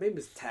 Yeah, maybe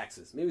it's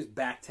taxes. Maybe it's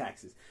back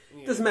taxes.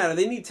 Yeah. Doesn't matter.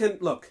 They need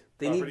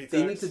They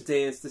need to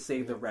dance to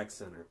save the rec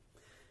center.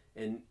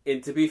 And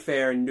to be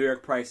fair, in New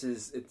York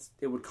prices,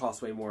 it would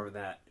cost way more of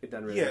that. It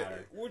doesn't really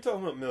matter. We're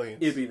talking about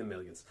millions. It'd be the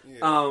millions.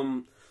 Yeah.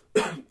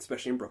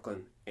 Especially in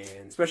Brooklyn,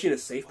 and especially in a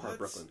safe part of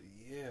Brooklyn.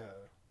 Yeah.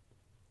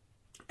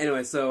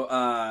 Anyway, so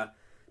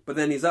but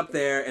then he's up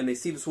there, and they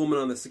see this woman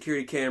on the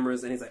security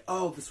cameras, and he's like,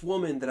 "Oh, this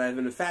woman that I've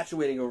been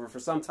infatuating over for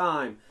some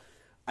time."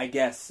 I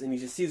guess, and he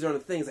just sees her on the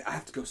thing. He's like, I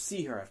have to go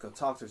see her. I have to go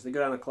talk to her. So they go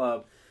down to the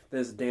club.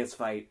 There's a dance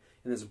fight,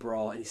 and there's a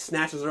brawl, and he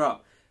snatches her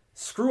up.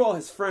 Screw all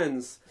his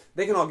friends.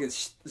 They can all get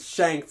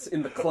shanked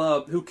in the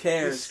club. Who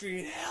cares?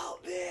 Scream,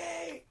 help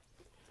me!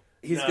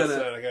 he's son,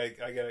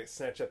 I gotta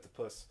snatch up the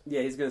puss.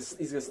 Yeah, he's gonna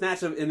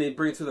snatch him and then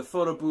bring it to the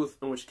photo booth.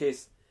 In which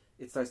case,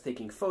 it starts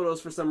taking photos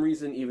for some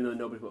reason, even though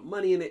nobody put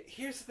money in it.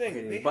 Here's the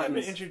thing: they haven't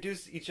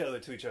introduced each other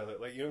to each other.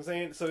 Like, you know what I'm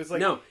saying? So it's like,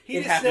 no,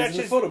 it happens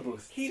in the photo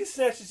booth. He just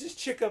snatches this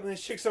chick up, and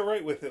this chick's all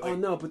right with it. Like, oh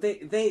no, but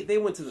they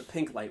went to the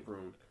pink light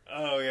room.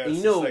 Oh yeah, and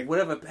you know, like,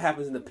 whatever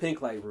happens in the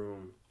pink light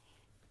room,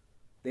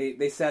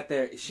 they sat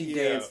there. She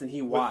danced and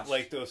he watched. With,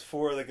 like, those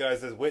 4 other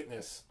guys as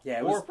witness.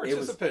 Yeah, or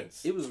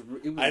participants. It was.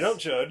 I don't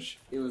judge.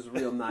 It was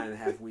real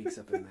 9.5 weeks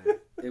up in there.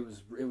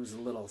 It was a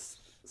little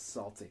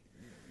salty.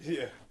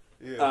 Yeah.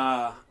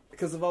 Yeah.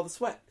 Because of all the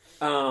sweat.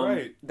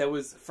 Right. That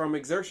was from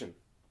exertion.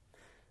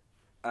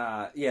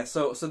 Yeah,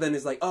 so then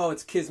he's like, oh,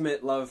 it's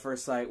kismet, love at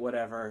first sight,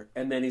 whatever.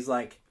 And then he's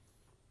like,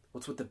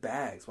 what's with the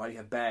bags? Why do you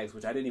have bags?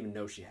 Which I didn't even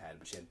know she had,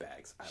 but she had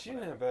bags. She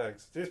didn't have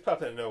bags. They just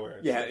popped out of nowhere.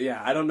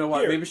 Yeah, I don't know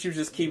why. Here, maybe she was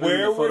just keeping them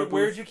in the photo booth.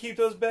 Where'd you keep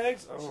those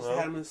bags? I don't know.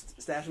 Had them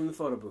stashed them in the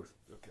photo booth.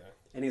 Okay.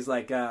 And he's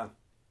like, why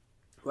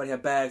do you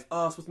have bags?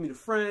 Oh, I'm supposed to meet a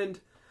friend.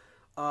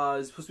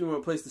 It's supposed to be my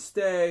place to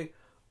stay.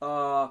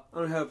 I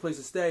don't have a place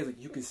to stay. He's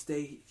like, you can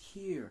stay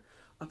here,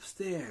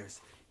 upstairs,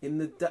 in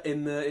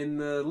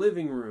the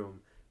living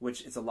room,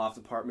 which it's a loft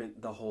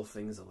apartment. The whole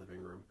thing is a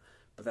living room,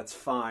 but that's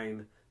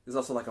fine. There's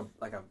also like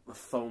a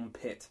foam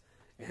pit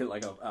and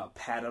like a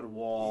padded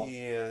wall.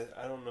 Yeah,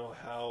 I don't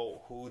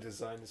know who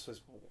designed this. Was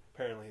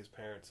apparently his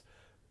parents,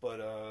 but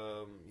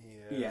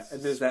yeah. Yeah,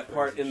 and there's that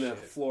part in the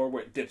floor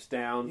where it dips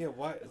down. Yeah,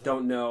 why?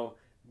 Don't know.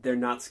 They're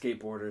not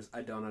skateboarders.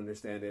 I don't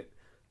understand it.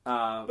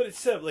 But it's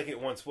set up like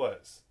it once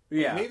was.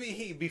 Yeah,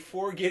 maybe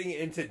before getting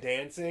into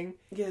dancing,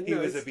 he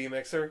was a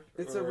BMXer.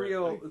 It's a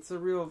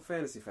real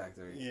fantasy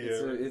factor.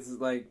 Yeah, it's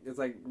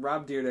like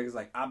Rob Dyrdek is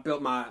like, I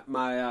built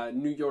my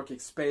New York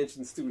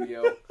expansion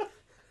studio.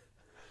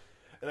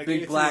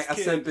 Big Black, I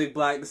sent Big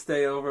Black to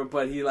stay over,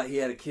 but he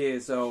had a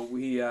kid, so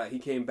he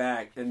came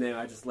back, and then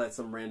I just let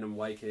some random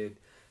white kid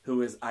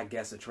who is, I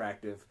guess,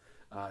 attractive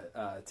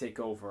take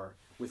over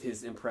with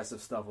his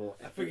impressive stubble.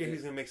 I figured he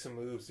was gonna make some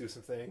moves, do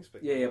some things,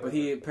 but yeah, but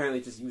he apparently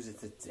just used it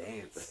to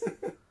dance.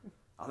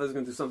 I thought he was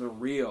going to do something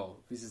real.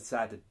 He just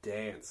decided to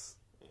dance.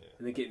 Yeah.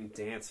 And then get in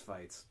dance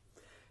fights.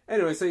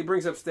 Anyway, so he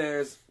brings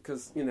upstairs,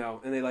 because, you know,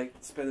 and they, like,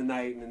 spend the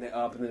night, and then they're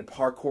up, and then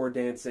parkour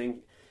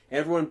dancing.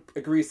 Everyone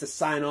agrees to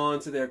sign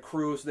on to their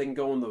crew so they can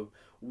go on the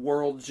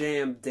World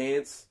Jam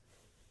Dance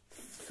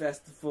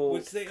Festival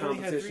Which they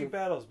only had 3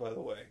 battles, by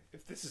the way,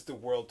 if this is the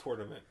world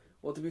tournament.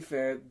 Well, to be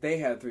fair, they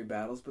had 3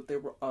 battles, but there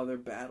were other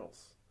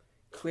battles.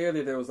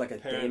 Clearly, there was like a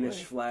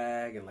Danish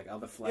flag and like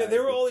other flags. Yeah,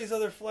 there were all these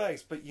other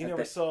flags, but you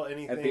never saw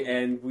anything. At the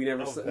end, we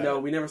never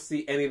we never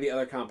see any of the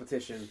other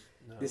competition.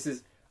 No. This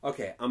is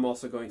okay. I'm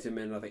also going to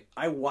admit another thing.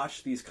 I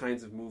watch these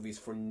kinds of movies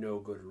for no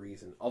good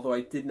reason. Although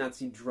I did not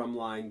see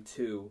Drumline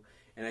 2,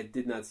 and I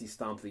did not see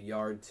Stomp the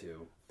Yard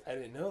 2. I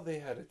didn't know they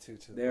had a 2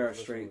 to. They are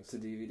straight to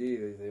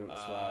DVD. They don't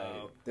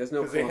slide. There's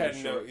no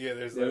Columbus Short.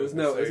 There's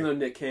no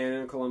Nick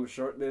Cannon. Columbus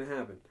Short didn't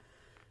happen.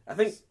 I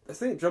think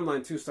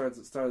Drumline 2 stars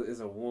is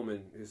a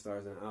woman who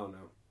stars in it. I don't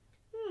know.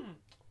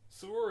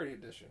 Sorority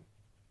edition.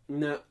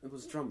 No, it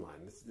was Drumline.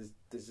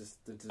 There's just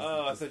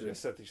I thought you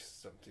said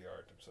Stomp the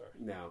Yard. I'm sorry.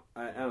 No,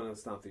 I don't know what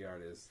Stomp the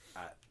Yard is.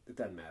 It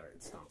doesn't matter.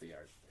 It's Stomp the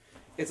Yard.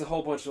 It's a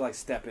whole bunch of like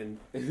stepping,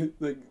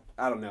 like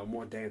I don't know,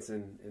 more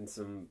dancing and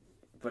some,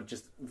 but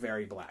just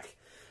very black.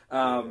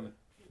 But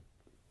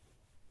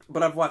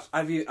I've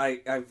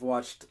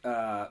watched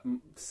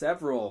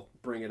several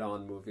Bring It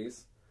On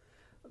movies.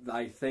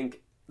 I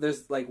think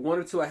there's like 1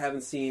 or 2 I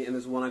haven't seen, and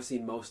there's one I've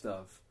seen most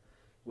of,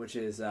 which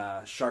is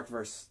Shark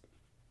vs.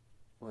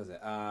 What is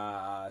it?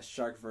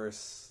 Shark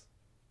vs.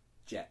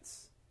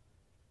 Jets,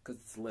 because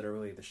it's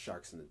literally the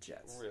sharks and the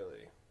jets.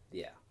 Really?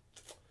 Yeah.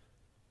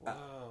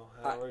 Wow,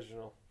 how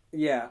original.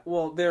 Yeah.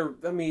 Well,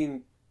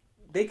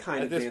 they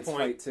kind of dance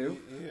fight too.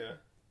 Yeah.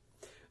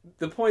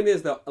 The point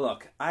is, though,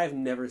 look, I've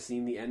never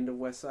seen the end of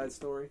West Side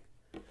Story.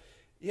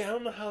 Yeah, I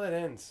don't know how that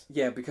ends.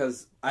 Yeah,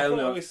 because I don't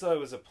know. I always thought it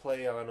was a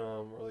play on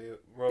Romeo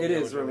It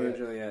is Romeo and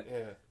Juliet.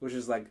 Yeah. Which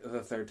is like the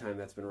 3rd time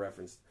that's been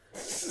referenced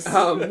in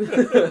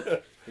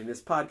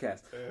this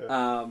podcast.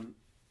 Yeah.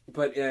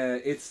 But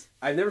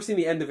I've never seen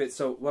the end of it,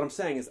 so what I'm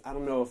saying is I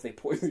don't know if they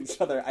poison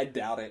each other. I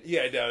doubt it.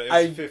 Yeah, I doubt it. It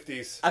was the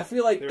 50s. I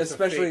feel like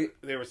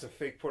there were some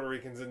fake Puerto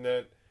Ricans in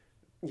that.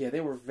 Yeah,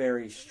 they were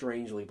very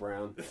strangely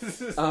brown.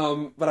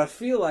 But I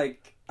feel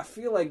like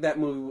that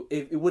movie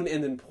it wouldn't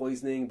end in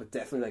poisoning, but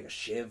definitely like a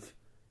shiv.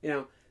 You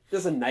know,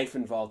 there's a knife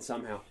involved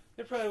somehow.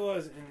 There probably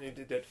was, and they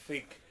did that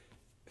fake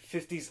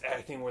 50s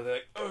acting where they're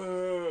like,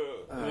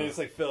 and they just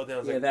like fell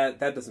down. Yeah, like,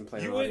 that doesn't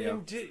play on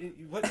audio.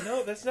 What?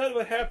 No, that's not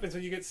what happens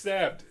when you get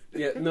stabbed.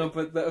 Yeah, no,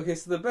 but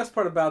so the best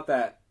part about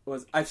that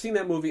was I've seen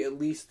that movie at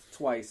least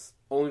twice.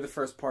 Only the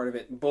first part of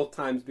it, both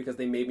times because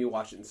they made me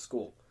watch it in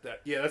school.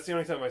 That's the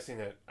only time I've seen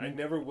that. I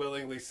never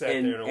willingly sat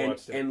there and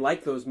watched it. And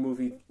like those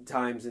movie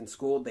times in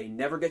school, they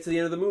never get to the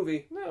end of the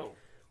movie. No.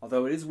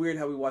 Although it is weird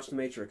how we watched The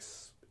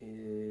Matrix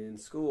in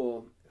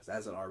school, because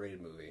that's an R-rated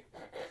movie.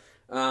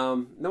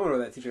 No wonder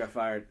that teacher got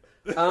fired.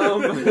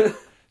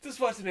 Just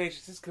watch The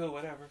Matrix, it's cool,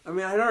 whatever. I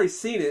mean, I'd already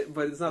seen it,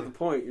 but it's not the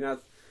point. You're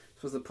not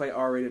supposed to play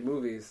R-rated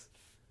movies.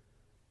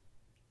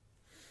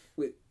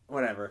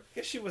 Whatever. I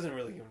guess she wasn't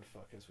really giving a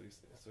fuck as we.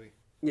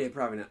 Yeah,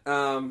 probably not.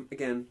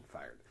 Again,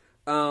 fired.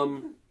 What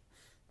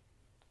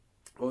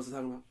was I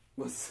talking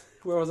about?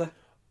 Where was I?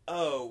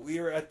 Oh, we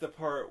were at the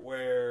part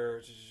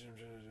where.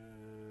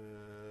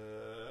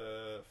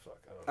 Fuck,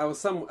 I don't know. I was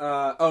some.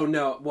 Oh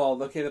no.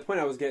 Well, okay. The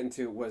point I was getting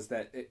to was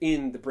that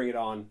in the Bring It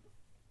On,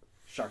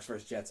 Sharks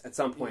vs. Jets, at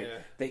some point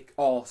they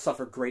all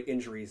suffer great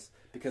injuries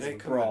because of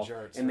the brawl,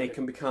 and they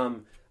can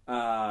become.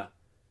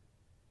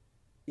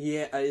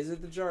 Yeah, is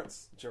it the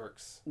Jarts?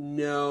 Jerks.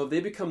 No, they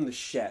become the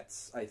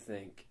Shets, I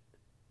think.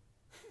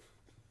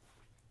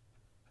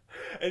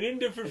 And then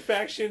different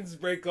factions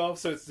break off,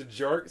 so it's the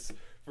Jarks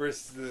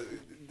versus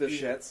the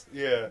Shets.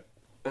 Yeah.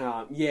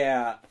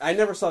 Yeah, I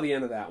never saw the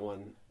end of that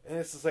one. And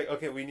it's just like,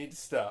 okay, we need to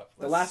stop.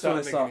 The last one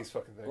I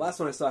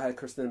saw had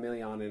Christina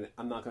Milian in it.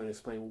 I'm not going to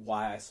explain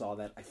why I saw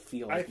that. I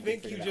feel like I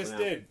think you just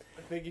did,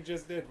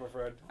 my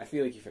friend. I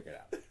feel like you figured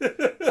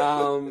it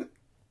out.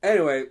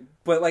 Anyway,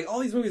 but like all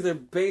these movies, they're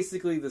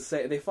basically the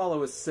same. They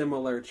follow a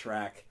similar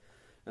track.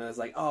 And it's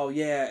like, oh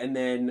yeah, and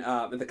then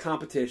the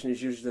competition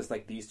is usually just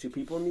like these two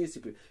people and these two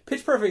people.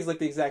 Pitch Perfect is like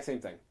the exact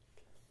same thing.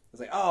 It's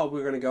like, oh,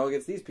 we're going to go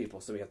against these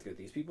people, so we have to go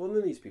these people and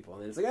then these people.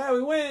 And then it's like,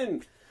 we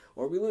win!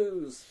 Or we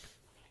lose.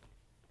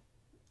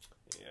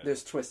 Yeah.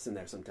 There's twists in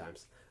there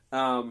sometimes.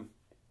 Oh,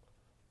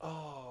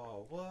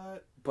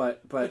 what?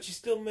 But you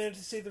still managed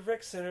to save the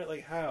rec center?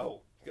 Like,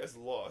 how? You guys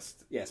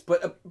lost. Yes,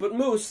 but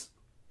Moose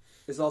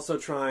is also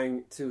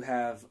trying to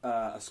have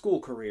a school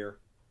career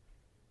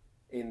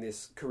in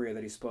this career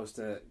that he's supposed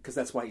to... Because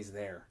that's why he's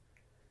there.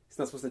 He's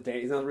not supposed to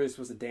dance. He's not really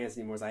supposed to dance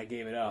anymore, so I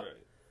gave it up. Right.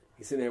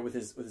 He's sitting there with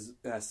his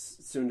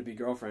soon-to-be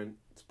girlfriend.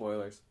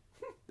 Spoilers.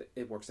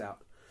 It works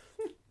out.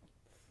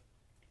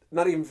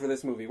 Not even for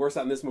this movie. It works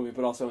out in this movie,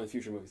 but also in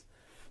future movies.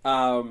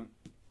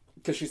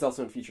 Because she's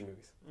also in future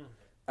movies.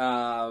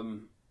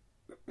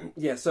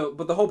 Yeah, so...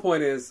 But the whole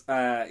point is,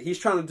 he's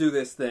trying to do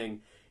this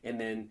thing, and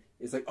then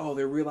it's like, oh,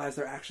 they realize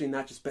they're actually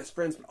not just best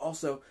friends, but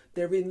also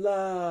they're in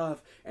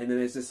love. And then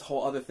there's this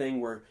whole other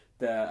thing where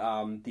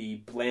the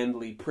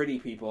blandly pretty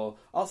people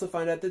also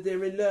find out that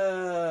they're in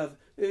love.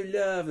 And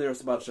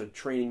there's a bunch of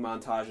training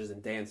montages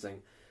and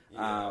dancing.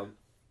 Yeah.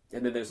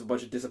 And then there's a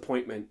bunch of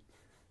disappointment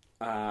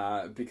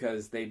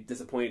because they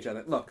disappoint each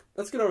other. Look,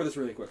 let's get over this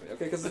really quickly,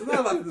 okay? Because there's not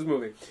a lot to this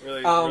movie.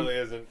 Really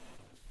isn't.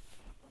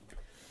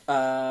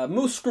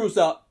 Moose screws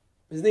up.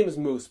 His name is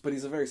Moose, but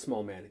he's a very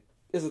small man.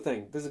 Here's the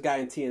thing. There's a guy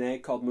in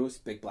TNA called Moose,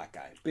 big black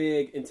guy.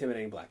 Big,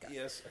 intimidating black guy.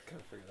 Yes, I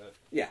kind of figured that.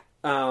 Yeah.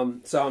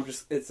 So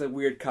it's a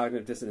weird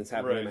cognitive dissonance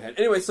happening in my head.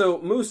 Anyway, so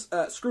Moose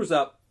screws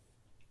up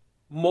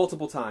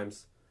multiple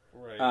times.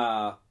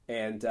 Right.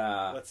 And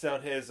lets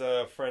down his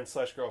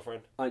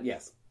friend/girlfriend.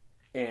 Yes.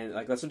 And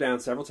like lets her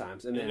down several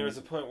times. And then there's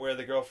a point where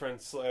the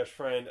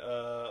girlfriend/friend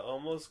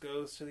almost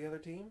goes to the other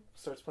team,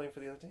 starts playing for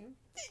the other team.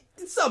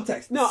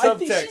 Subtext. No, I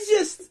think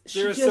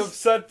there's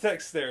some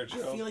subtext there,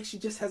 Joe. I feel like she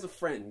just has a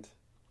friend.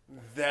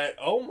 That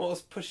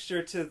almost pushed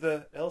her to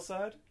the L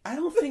side? I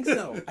don't think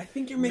so. I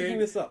think you're making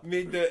this up.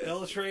 Made the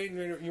L train?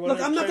 You want look,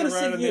 to I'm not going to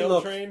sit here.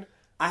 Look, train?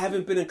 I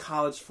haven't been in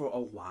college for a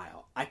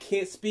while. I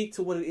can't speak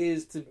to what it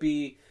is to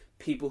be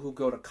people who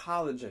go to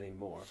college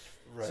anymore.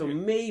 Right. So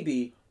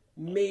maybe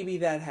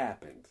that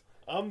happened.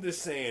 I'm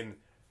just saying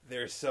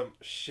there's some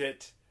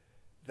shit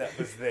that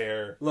was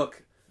there.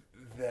 Look.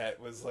 That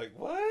was like,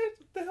 what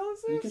the hell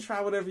is this? You can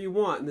try whatever you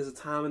want, and there's a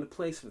time and a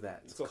place for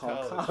that. It's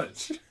called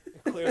college.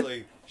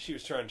 Clearly, she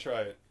was trying to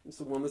try it. It's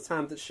the one of the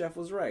times that Chef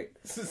was right.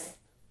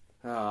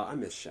 I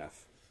miss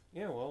Chef.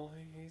 Yeah, well,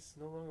 he's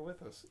no longer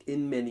with us.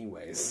 In many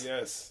ways.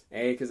 Yes.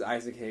 A, because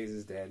Isaac Hayes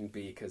is dead, and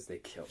B, because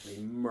they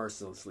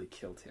mercilessly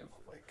killed him.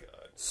 Oh my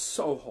god.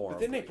 So horrible. But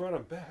then they brought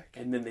him back.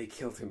 And then they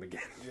killed him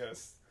again.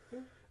 Yes.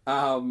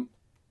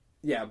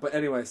 Yeah, but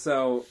anyway,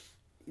 so...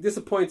 He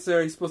disappoints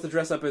her. He's supposed to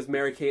dress up as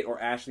Mary Kate or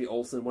Ashley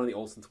Olsen, one of the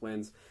Olsen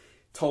twins.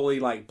 Totally,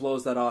 like,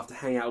 blows that off to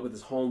hang out with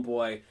his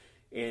homeboy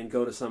and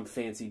go to some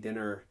fancy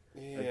dinner,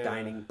 a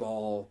dining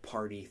ball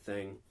party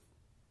thing.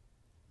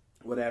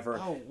 Whatever.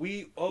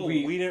 We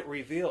didn't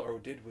reveal, or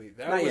did we?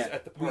 That was yet.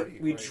 At the party.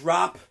 We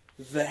drop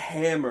the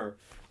hammer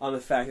on the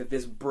fact that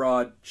this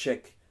broad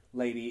chick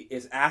lady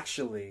is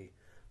actually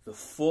the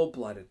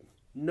full-blooded,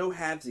 no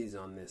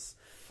halvesies on this,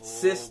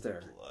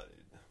 sister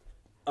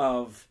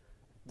of...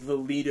 the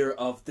leader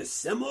of the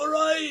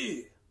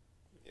samurai.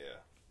 Yeah.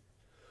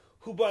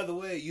 Who, by the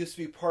way, used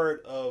to be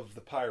part of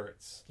the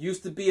pirates.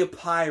 Used to be a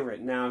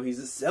pirate. Now he's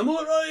a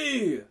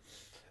samurai.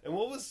 And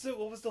what was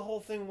the whole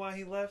thing? Why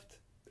he left?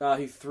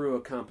 He threw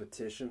a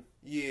competition.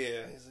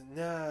 Yeah. He's like,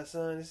 nah,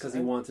 son. Because he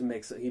wanted to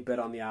make. He bet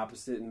on the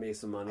opposite and made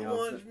some money. I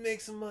wanted to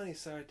make some money.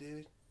 Sorry,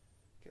 dude.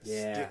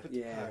 Stick with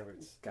the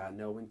pirates. Got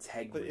no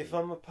integrity. But if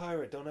I'm a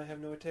pirate, don't I have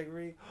no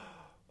integrity?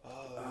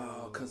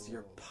 Because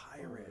you're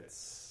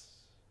pirates.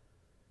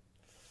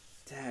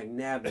 Dag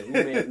nabbit, we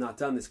may have not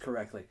done this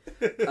correctly.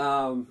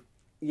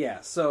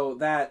 Yeah, so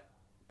that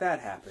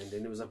happened,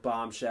 and it was a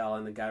bombshell,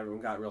 and the guy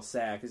got real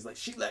sad. He's like,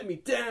 she let me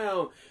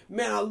down.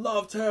 Man, I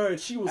loved her, and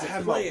she was a player. I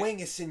have my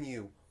wingus in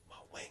you. My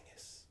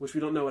wingus. which we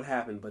don't know what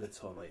happened, but it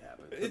totally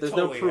happened. But there's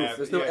totally no proof. happened,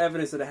 There's no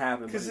evidence that it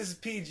happened. Because this is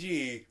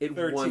PG. It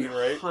 13,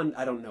 right?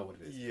 I don't know what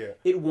it is. Yeah.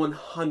 It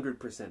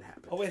 100%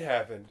 happened. Oh, it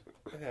happened.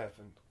 It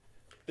happened.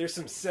 There's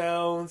some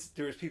sounds.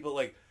 There's people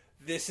like,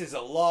 this is a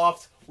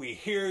loft. We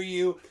hear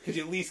you. Could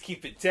you at least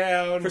keep it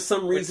down? For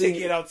some reason,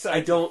 take it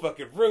outside the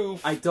fucking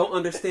roof. I don't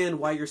understand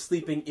why you're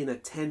sleeping in a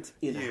tent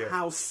in a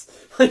house.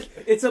 Like,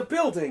 it's a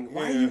building.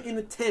 Why are you in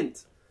a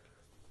tent?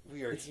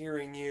 We are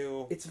hearing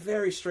you. It's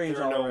very strange.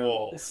 There are all no around.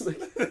 walls.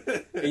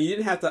 And you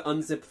didn't have to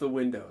unzip the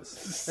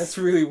windows. That's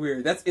really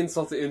weird. That's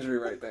insult to injury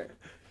right there.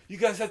 You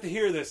guys have to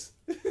hear this.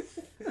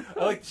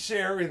 I like to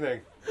share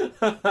everything.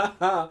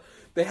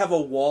 They have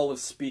a wall of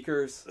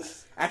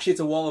speakers. Actually, it's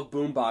a wall of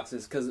boom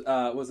boxes because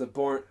was it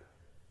born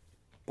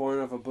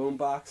of a boom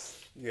box?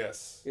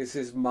 Yes, is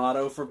his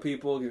motto for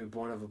people. He was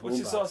born of a boom box.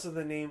 Which is also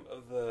the name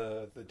of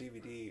the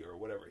DVD or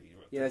whatever he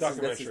wrote. Yeah,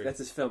 documentary. That's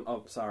his film.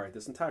 Oh, sorry.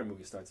 This entire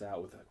movie starts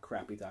out with a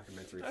crappy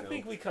documentary film. I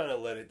think we kind of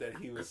let it that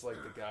he was like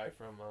the guy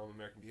from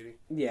American Beauty.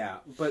 Yeah,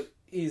 but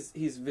he's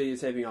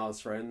videotaping all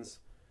his friends.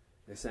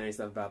 They're saying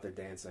stuff about their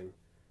dancing.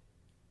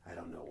 I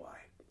don't know why.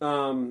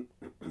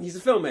 He's a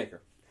filmmaker.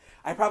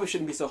 I probably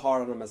shouldn't be so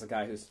hard on him as a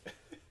guy who's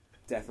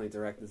definitely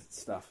directed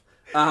stuff.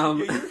 Yeah,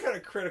 you were kind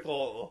of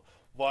critical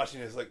watching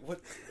this. Like, what?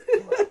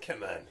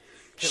 Come on.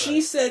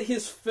 She said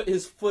his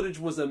footage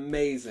was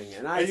amazing,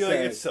 and I said like,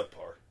 it's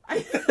subpar.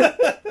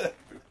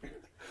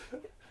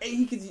 Hey,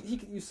 he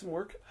could use some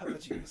work. How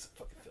about you use some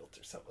fucking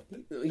filter,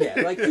 something?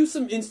 Yeah, like do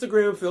some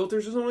Instagram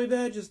filters or something like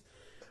that. Just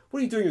what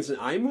are you doing? Is an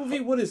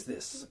iMovie? What is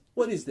this?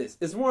 What is this?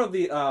 It's more of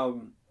the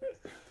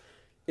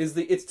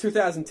it's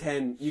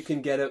 2010. You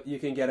can get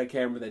a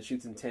camera that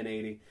shoots in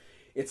 1080.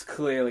 It's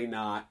clearly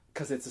not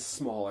because it's a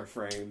smaller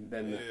frame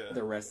than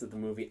the rest of the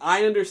movie.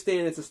 I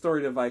understand it's a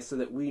story device so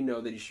that we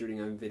know that he's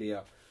shooting on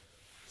video.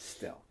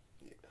 Still,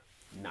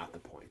 not the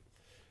point.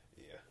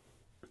 Yeah.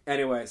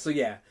 Anyway, so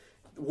yeah,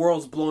 the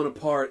world's blown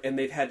apart and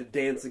they've had to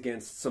dance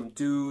against some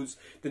dudes.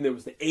 Then there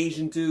was the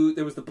Asian dude.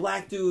 There was the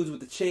black dudes with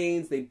the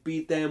chains. They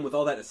beat them with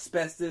all that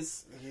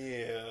asbestos.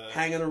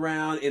 Hanging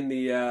around in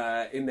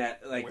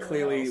that like warehouse.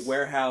 Clearly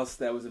warehouse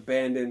that was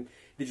abandoned.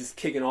 They're just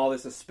kicking all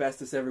this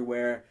asbestos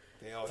everywhere,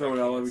 throwing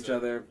it all over each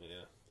other.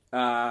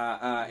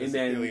 Yeah. And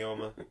then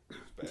glioma.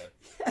 It's bad.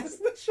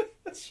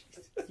 Yes,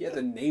 you had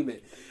to name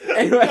it.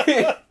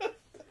 Anyway,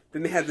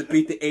 then they had to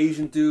beat the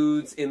Asian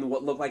dudes in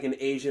what looked like an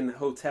Asian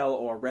hotel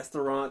or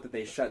restaurant that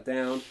they shut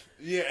down.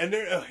 Yeah, and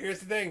here's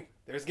the thing: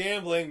 there's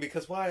gambling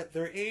because why?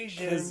 They're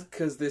Asian.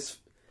 Because this.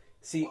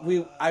 See,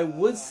 I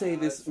would say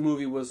this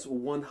movie was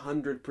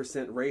 100%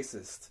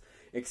 racist,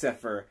 except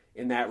for,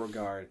 in that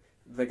regard,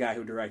 the guy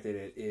who directed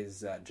it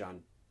is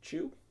John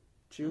Chu?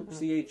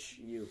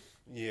 C-H-U.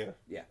 Yeah.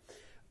 Yeah.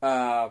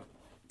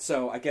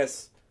 So, I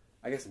guess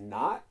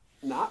not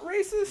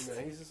racist?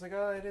 No, he's just like,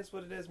 it is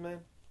what it is, man.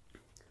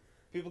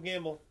 People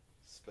gamble.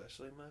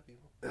 Especially my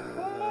people.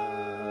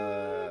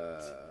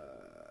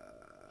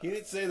 He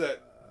didn't say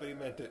that, but he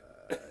meant it.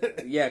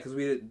 Yeah, because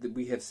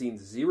we have seen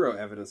zero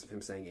evidence of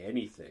him saying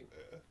anything.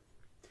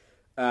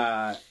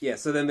 Yeah,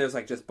 so then there's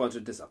like just a bunch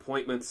of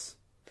disappointments.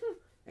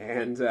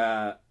 And,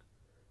 by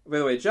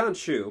the way, John M.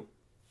 Chu.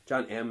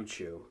 Man.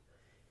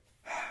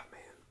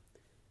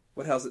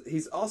 What else?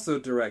 He's also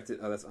directed,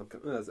 I don't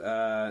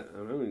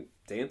know,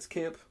 Dance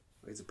Camp?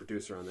 He's a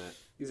producer on that.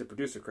 These are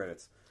producer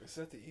credits. Is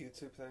that the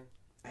YouTube thing?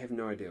 I have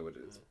no idea what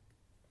it is.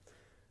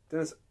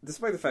 Dennis,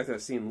 despite the fact that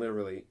I've seen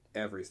literally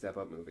every Step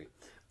Up movie,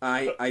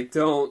 I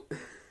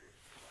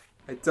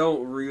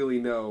don't really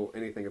know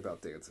anything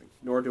about dancing,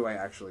 nor do I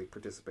actually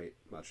participate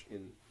much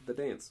in the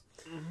dance.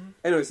 Mm-hmm.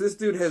 Anyways, this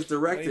dude has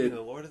directed. Not even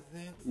the Lord of the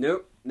Dance?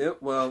 Nope.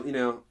 Well,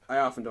 I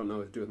often don't know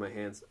what to do with my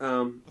hands.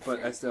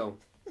 But I still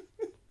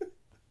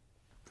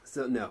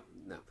no.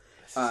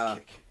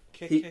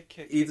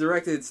 Kick. He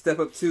directed Step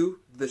Up 2,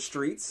 The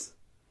Streets,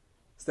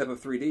 Step Up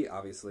 3D,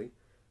 obviously.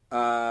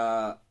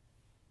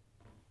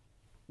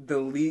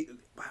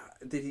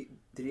 Did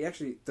he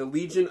actually? The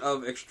Legion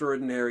of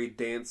Extraordinary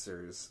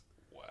Dancers.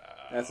 Wow.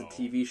 That's a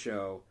TV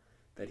show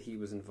that he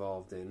was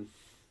involved in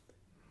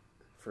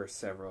for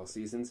several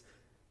seasons.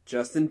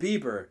 Justin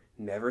Bieber,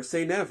 Never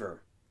Say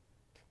Never.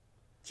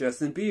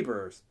 Justin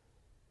Bieber's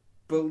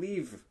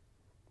Believe.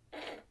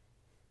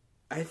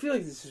 I feel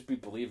like this should be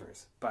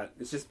Believers, but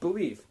it's just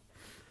Believe.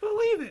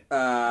 Believe it.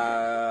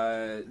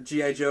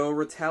 G.I. Joe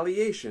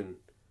Retaliation.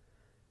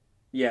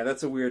 Yeah,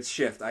 that's a weird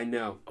shift. I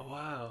know. Oh,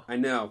 wow. I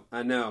know.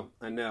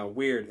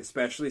 Weird,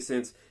 especially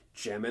since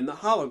Gem and the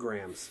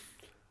Holograms.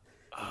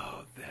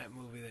 Oh, that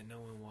movie that no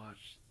one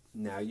watched.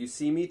 Now You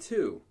See Me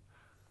Too.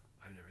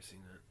 I've never seen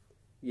that.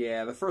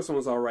 Yeah, the first one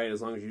was all right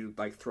as long as you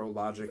like throw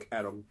logic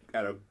at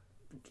a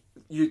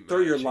you throw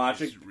your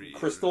logic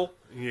crystal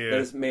that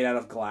is made out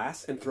of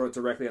glass and throw it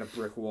directly at a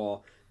brick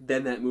wall.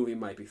 Then that movie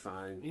might be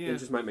fine. Yeah. It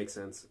just might make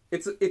sense.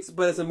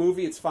 But as a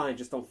movie, it's fine.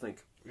 Just don't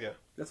think. Yeah.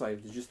 That's why you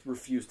just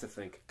refuse to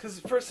think. Because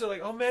first they're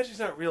like, "Oh, magic's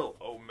not real."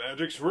 "Oh,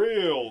 magic's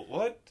real."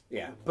 What?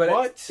 Yeah. But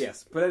what?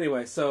 Yes. But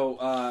anyway,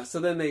 so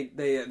then they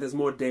there's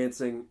more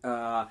dancing.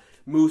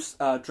 Moose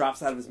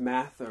drops out of his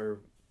math or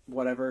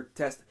whatever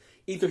test.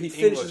 Either he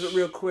finishes English. it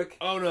real quick.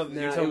 Oh no, Nah,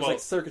 you're it talking was about like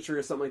circuitry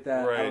or something like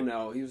that. Right. I don't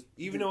know. He was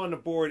even though on the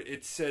board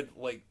it said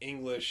like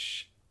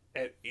English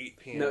at 8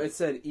 p.m. No, it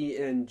said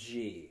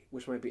ENG,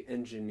 which might be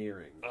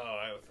engineering. Oh,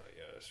 I thought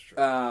that's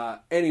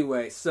true.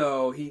 Anyway,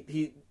 so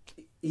he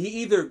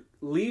either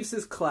leaves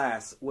his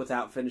class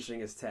without finishing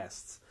his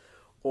tests,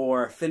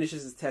 or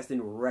finishes his test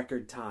in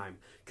record time.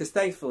 Because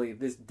thankfully,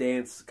 this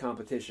dance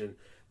competition,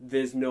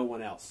 there's no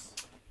one else.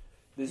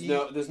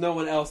 There's no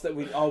one else that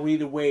we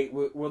need to wait.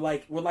 We're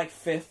like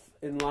fifth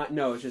in line.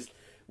 No, it's just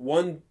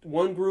one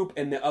group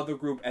and the other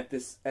group at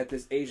this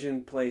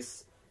Asian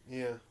place.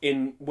 Yeah.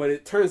 In what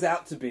it turns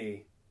out to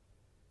be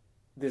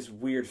this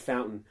weird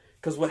fountain.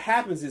 Because what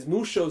happens is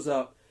Moose shows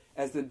up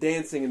as they're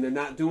dancing and they're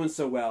not doing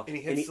so well, and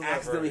he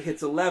accidentally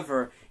hits a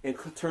lever and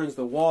turns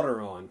the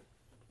water on.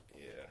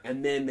 Yeah.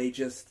 And then they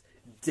just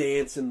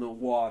dance in the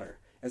water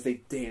as they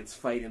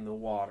fight in the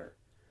water.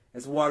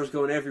 As water's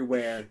going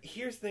everywhere.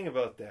 Here's the thing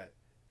about that.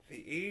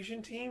 The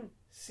Asian team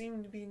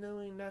seemed to be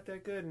not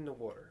that good in the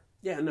water.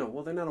 Yeah, no,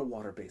 well, they're not a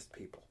water-based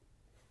people.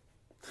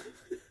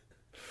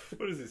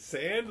 What is it,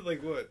 sand?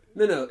 Like what?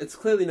 No, it's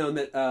clearly known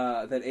that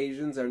that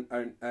Asians are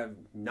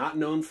not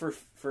known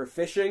for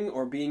fishing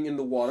or being in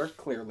the water,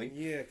 clearly.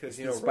 Yeah, because,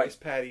 rice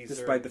paddies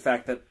despite the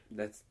fact that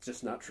that's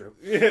just not true.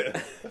 Yeah,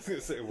 I was going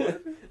to say,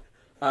 what?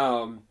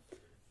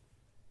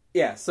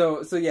 Yeah,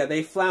 so yeah,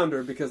 they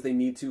flounder because they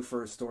need to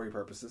for story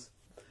purposes.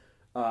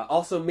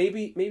 Also,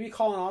 maybe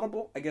call an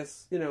audible. I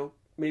guess,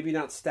 maybe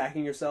not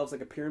stacking yourselves like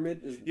a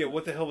pyramid. Yeah,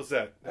 what the hell was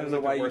that? I don't know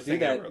why you do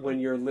that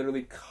when you're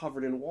literally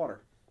covered in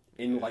water.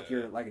 In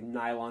your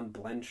nylon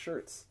blend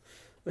shirts.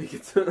 Like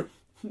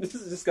this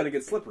is just gonna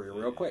get slippery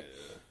real quick.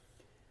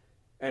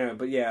 Anyway,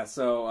 but yeah,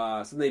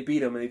 so they beat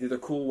them and they do their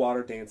cool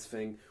water dance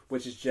thing,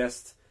 which is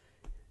just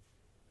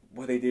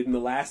what they did in the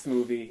last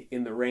movie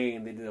in the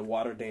rain. They did a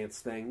water dance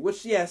thing,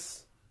 which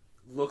yes,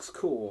 looks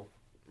cool.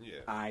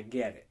 Yeah, I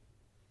get it.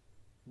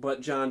 But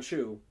John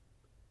Chu,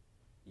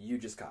 you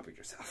just copied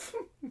yourself.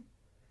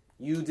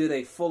 You did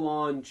a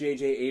full-on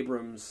J.J.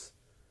 Abrams,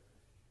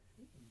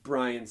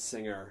 Bryan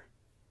Singer.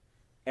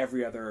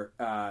 Every other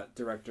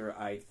director,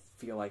 I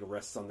feel like,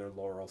 rests on their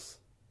laurels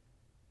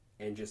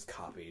and just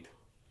copied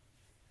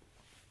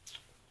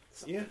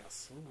something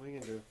else. What are you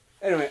gonna do?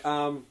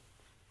 Anyway,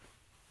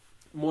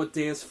 more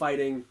dance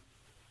fighting,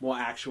 more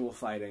actual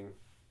fighting.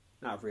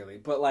 Not really,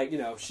 but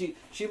she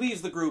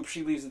leaves the group,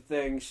 she leaves the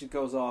thing, she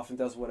goes off and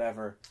does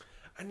whatever.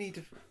 I need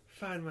to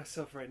find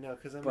myself right now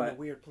because I'm in a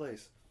weird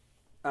place.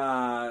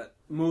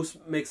 Moose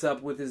makes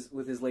up with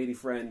his lady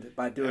friend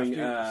by doing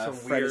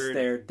Fred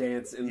Astaire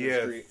dance in the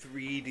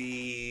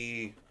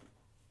street.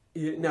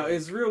 3D. No,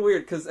 it's real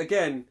weird because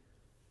again,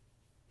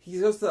 he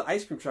goes to the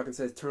ice cream truck and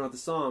says, "Turn on the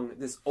song."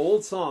 This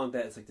old song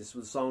that it's like this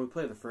was the song we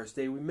played the first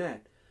day we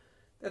met.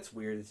 That's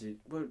weird.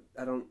 Were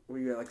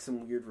you at like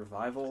some weird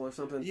revival or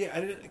something? Yeah,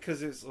 I didn't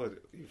because it's what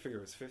you figure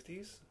it was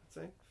 50s, I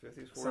think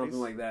 50s, 40s,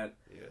 something like that.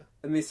 Yeah,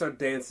 and they start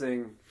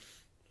dancing.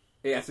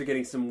 After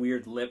getting some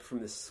weird lip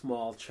from this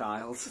small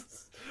child.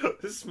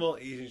 This small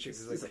Asian chick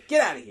is like, "Get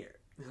out of here."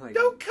 Like,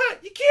 "Don't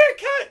cut! You can't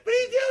cut! What are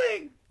you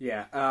doing?"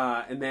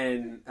 Yeah, and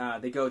then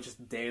they go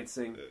just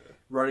dancing,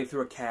 running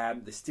through a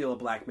cab. They steal a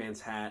black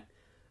man's hat.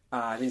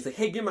 And he's like,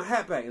 "Hey, give my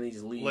hat back." And he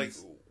just leaves. Like,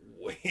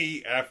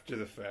 way after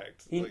the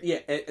fact. Yeah,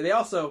 and they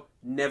also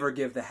never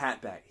give the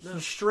hat back. No. He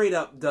straight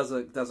up does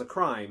a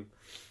crime.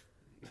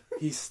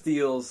 He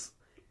steals...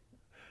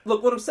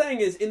 Look, what I'm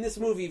saying is, in this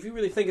movie, if you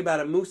really think about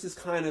it, Moose is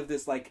kind of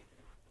this,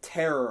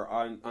 terror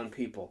on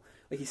people.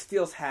 Like, he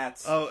steals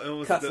hats, and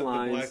was cuts the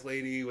lines. The black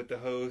lady with the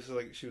hose,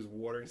 like, she was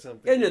watering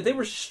something? Yeah, no, they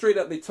were straight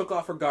up, they took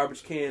off her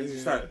garbage cans and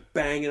started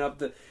banging up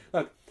the...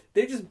 Look,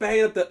 they're just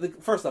banging up the...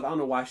 First off, I don't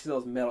know why she still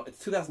has metal...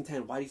 It's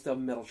 2010, why do you still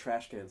have metal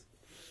trash cans?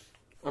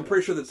 I'm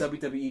pretty sure the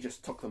WWE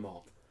just took them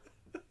all.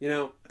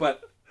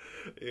 But...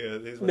 Yeah,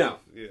 no.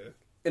 Yeah.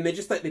 And they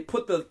just, they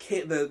put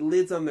the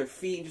lids on their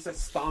feet and just start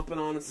stomping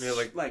on them. Yeah,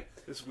 like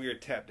this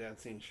weird tap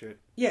dancing shit.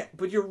 Yeah,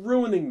 but you're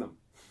ruining them.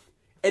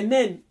 And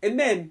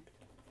then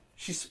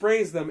she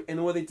sprays them,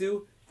 and what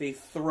do? They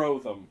throw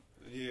them.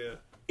 Yeah.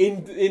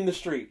 In the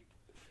street.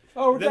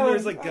 Oh, we're then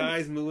done. There's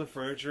guys moving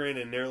furniture in,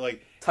 and they're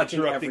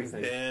touching interrupting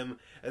everything. them.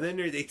 And then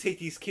they take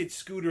these kids'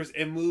 scooters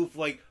and move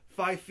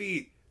 5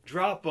 feet,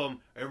 drop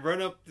them, and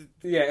run up.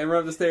 And run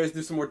up the stairs,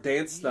 do some more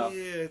dance stuff.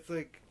 Yeah, it's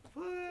like.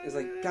 What? It's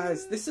like,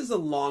 guys, this is a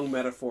long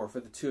metaphor for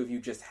the two of you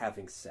just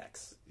having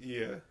sex.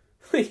 Yeah.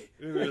 It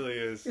really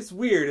is. It's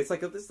weird. It's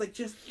like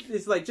just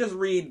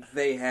read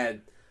they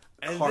had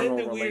and carnal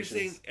then the relations.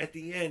 weird thing at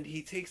the end,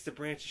 he takes the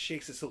branch and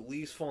shakes it so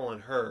leaves fall on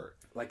her.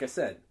 Like I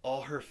said,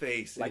 all her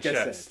face and chest.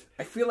 I said,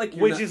 I feel like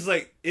which is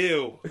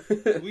ew.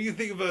 When you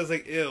think about it,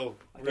 it's ew.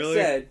 Like really?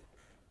 I said,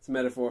 it's a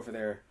metaphor for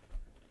their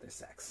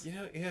sex.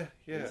 Yeah.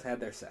 They just had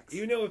their sex.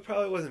 Even though it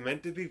probably wasn't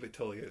meant to be, but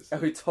totally is. Oh,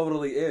 it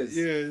totally is.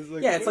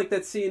 Yeah, it's like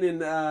that scene in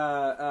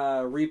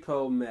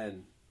Repo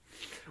Men.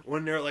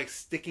 when they're like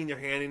sticking their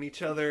hand in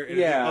each other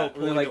and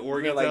pulling the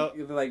organs out.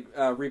 They're like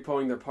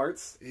repoing their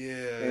parts.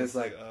 Yeah, and it's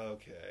like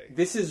okay,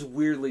 this is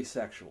weirdly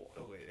sexual.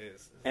 Oh, it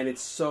is, and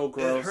it's so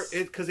gross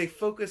because they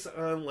focus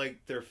on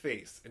like their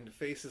face, and the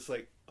face is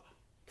like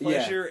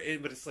pleasure,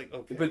 but it's like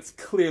okay, but it's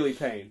clearly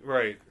pain,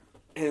 right?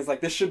 And it's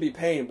like, this should be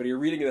pain, but you're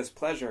reading it as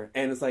pleasure.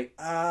 And it's like,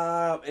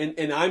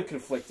 and I'm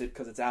conflicted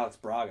because it's Alex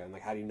Braga. I'm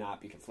like, how do you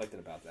not be conflicted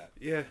about that?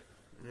 Yeah.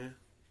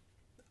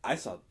 I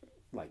saw,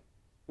 like,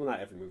 well, not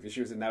every movie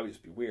she was in. That would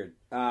just be weird.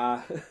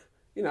 I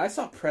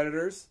saw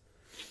Predators,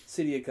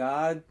 City of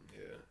God.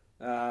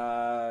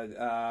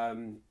 Yeah.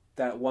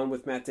 That one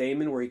with Matt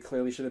Damon where he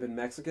clearly should have been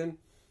Mexican.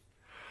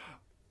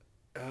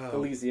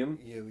 Elysium.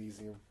 Yeah,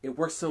 Elysium. It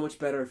works so much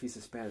better if he's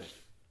Hispanic.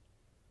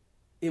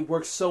 It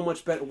works so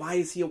much better. Why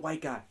is he a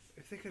white guy?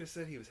 If they could have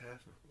said he was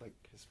half, like,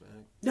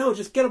 Hispanic. No,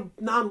 just get a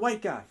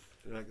non-white guy.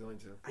 They're not going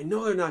to. I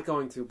know they're not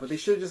going to, but they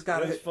should have just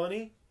got it. It's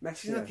funny.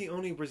 Mexican. He's not the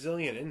only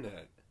Brazilian in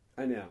that.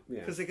 I know, yeah.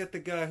 Because they got the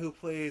guy who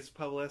plays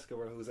Pablo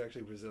Escobar, who's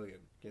actually Brazilian.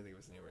 Can't think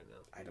of his name right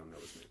now. I don't know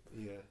his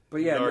name. Yeah.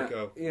 But yeah,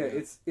 Narco.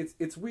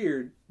 It's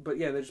weird, but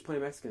yeah, they're just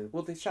playing Mexican.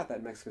 Well, they shot that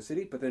in Mexico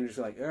City, but then you're just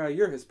like,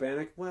 you're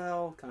Hispanic.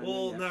 Well, kind of.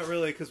 Well, not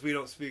really, because we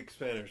don't speak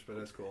Spanish, but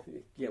that's cool.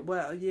 Yeah,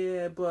 well,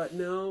 yeah, but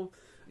no.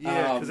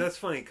 Yeah, because that's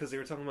funny, because they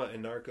were talking about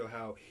in Narco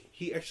how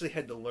he actually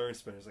had to learn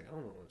Spanish. Like, I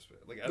don't know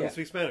Spanish. Like, I don't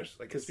speak Spanish.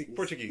 Like, I speak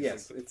Portuguese.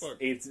 Yes, like,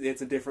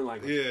 it's a different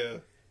language. Yeah.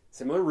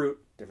 Similar root,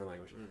 different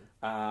language.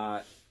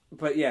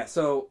 But yeah,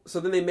 so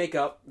then they make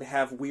up. They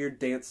have weird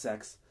dance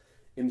sex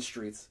in the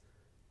streets.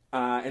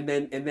 And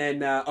then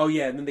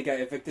they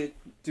got evicted.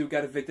 Dude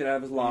got evicted out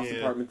of his loft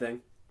apartment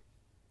thing.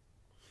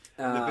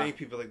 The bank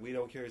people are like, we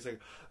don't care. He's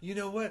like, you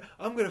know what?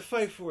 I'm going to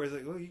fight for it. He's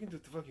like, well, you can do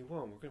what the fuck you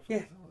want. We're going to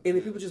fight. And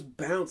the people just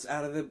bounce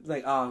out of the,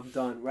 like, I'm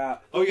done. Wow.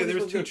 Oh, yeah, there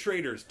was two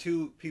traitors.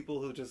 Two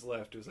people who just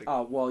left. It was like...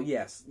 Oh, well,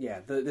 yes. Yeah.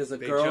 There's a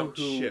girl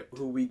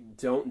who we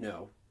don't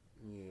know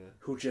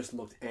who just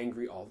looked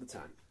angry all the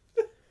time.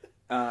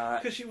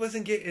 Because she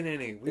wasn't getting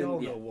any. We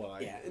all know why.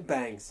 Yeah,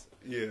 bangs.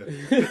 Yeah.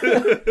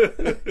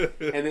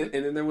 and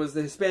then there was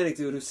the Hispanic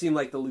dude who seemed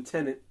like the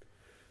lieutenant.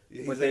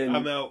 Yeah, he's like,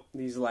 I'm out.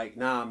 He's like,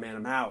 nah, man,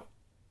 I'm out.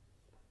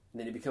 And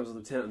then he becomes a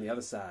lieutenant on the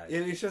other side.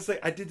 And he's just like,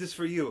 I did this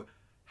for you.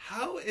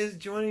 How is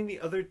joining the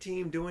other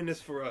team doing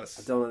this for us?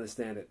 I don't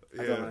understand it.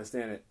 I don't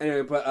understand it.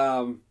 Anyway, but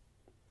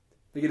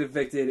they get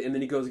evicted, and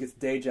then he goes and gets a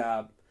day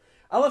job.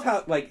 I love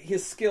how, like,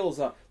 his skills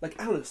are, like,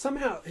 I don't know,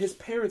 somehow his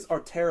parents are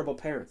terrible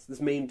parents.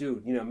 This main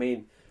dude,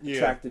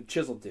 attractive,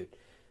 chiseled dude.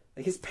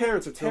 Like, his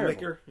parents are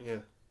terrible. Filmmaker? Yeah.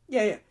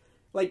 Yeah.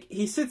 Like,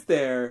 he sits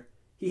there,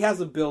 he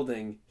has a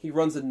building, he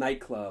runs a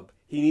nightclub,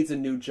 he needs a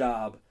new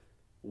job,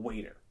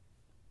 waiter.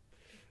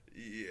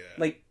 Yeah.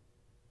 Like,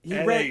 he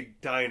ran ran a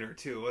diner,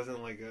 too. It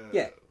wasn't like a...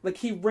 Yeah, like,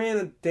 he ran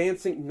a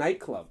dancing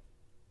nightclub.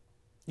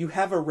 You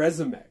have a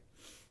resume.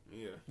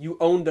 Yeah. You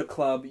owned a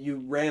club, you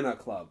ran a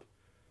club.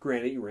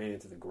 Granted, you ran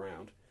into the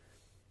ground.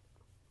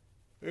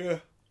 Yeah.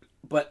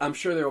 But I'm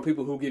sure there are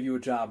people who give you a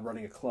job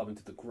running a club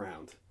into the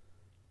ground.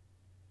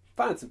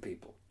 Find some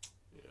people.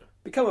 Yeah.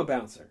 Become a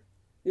bouncer.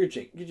 You're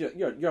Jake.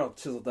 You're all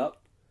chiseled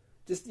up.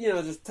 Just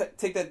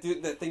take that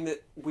thing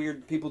that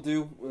weird people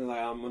do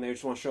when they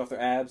just want to show off their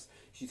abs.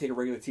 So you take a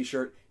regular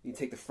T-shirt, you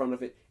take the front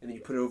of it, and then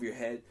you put it over your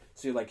head.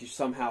 So you're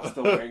somehow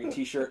still wearing a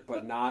T-shirt,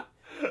 but not.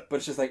 But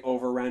it's just like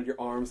over around your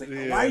arms. Like,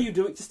 why are you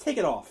doing? Just take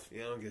it off.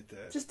 Yeah, I don't get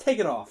that. Just take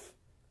it off.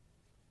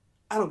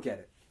 I don't get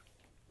it.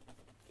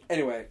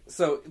 Anyway,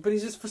 but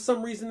he's just for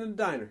some reason in a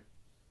diner.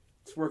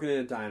 He's working in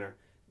a diner,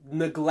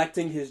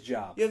 neglecting his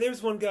job. Yeah,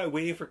 there's one guy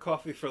waiting for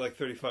coffee for like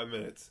 35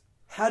 minutes.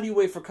 How do you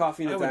wait for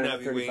coffee in a diner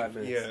for 35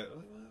 minutes? Yeah.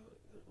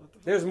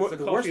 There's more. Is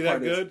the coffee worst that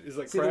part good? Is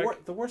like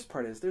crack? The worst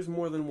part is there's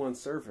more than one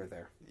server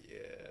there.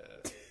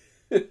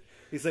 Yeah.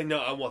 He's like, no,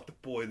 I want the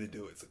boy to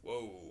do it. It's like,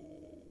 whoa.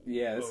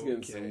 Yeah, this is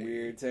getting some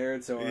weird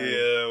territory.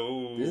 Yeah,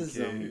 okay.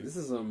 This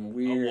is some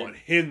weird. I want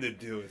him to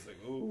do it. It's like,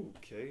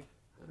 okay.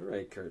 All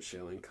right, Kurt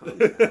Schilling, calm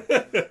down.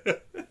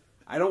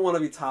 I don't want to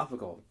be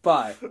topical,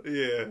 but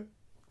yeah,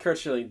 Kurt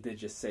Schilling did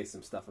just say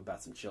some stuff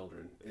about some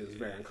children. It was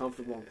very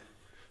uncomfortable.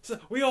 So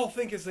we all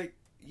think it's like,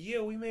 yeah,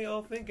 we may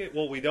all think it.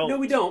 Well, we don't. No,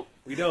 we don't.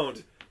 We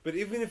don't. But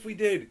even if we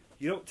did,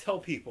 you don't tell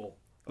people.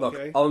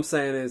 Okay? Look, all I'm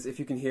saying is, if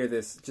you can hear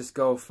this, just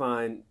go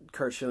find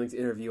Kurt Schilling's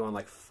interview on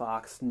like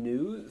Fox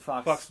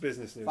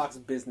Business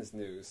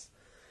News,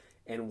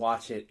 and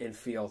watch it and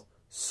feel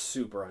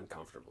super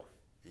uncomfortable.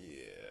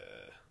 Yeah.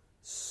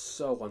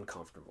 So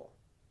uncomfortable.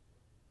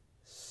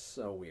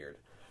 So weird.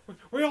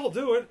 We all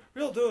do it.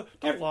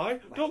 Don't lie.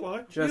 We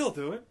all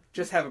do it.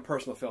 Just have a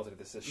personal filter to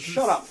this.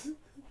 Shut up.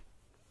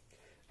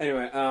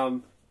 Anyway,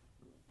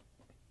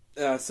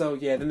 so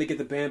yeah, then they get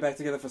the band back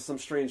together for some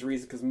strange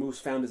reason because Moose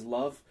found his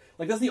love.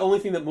 Like, that's the only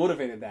thing that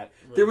motivated that.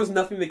 Right. There was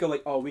nothing that go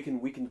like, oh, we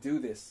can do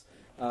this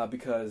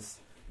because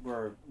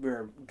we're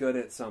good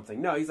at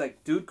something. No, he's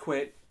like, dude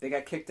quit. They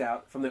got kicked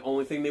out from the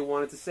only thing they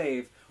wanted to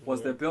save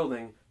was their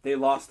building. They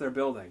lost their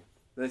building.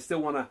 They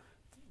still want to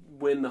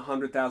win the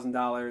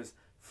 $100,000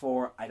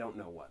 for I don't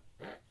know what.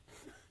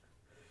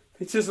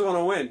 They just want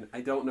to win. I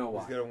don't know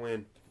why. He's got to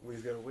win.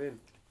 He's got to win.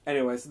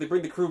 Anyway, so they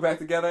bring the crew back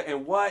together,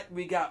 and what?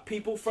 We got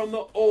people from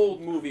the old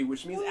movie,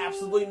 which means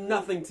absolutely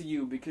nothing to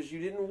you because you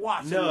didn't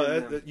watch it.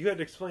 No, you had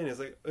to explain it. It's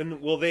like,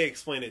 well, they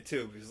explain it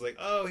too. It's like,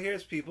 oh,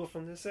 here's people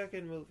from the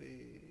second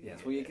movie. Yes,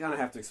 well, you kind of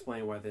have to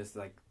explain why there's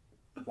like,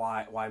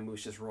 why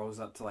Moose just rose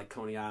up to like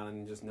Coney Island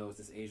and just knows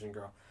this Asian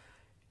girl,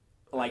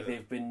 like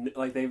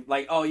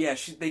oh yeah,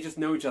 they just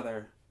know each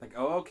other. Like,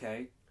 oh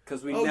okay.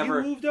 Because we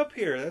never you moved up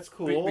here. That's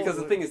cool. Because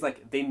the thing is,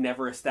 like, they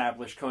never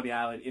established Coney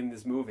Island in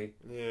this movie.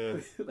 Yeah.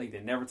 Like, they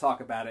never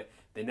talk about it.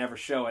 They never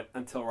show it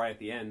until right at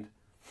the end.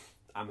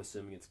 I'm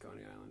assuming it's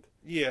Coney Island.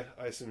 Yeah,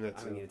 I assume that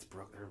too. I mean, it's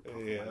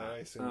Brooklyn. Yeah, I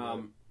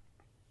assume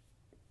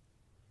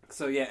that.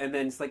 So yeah, and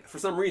then it's like for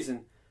some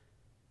reason.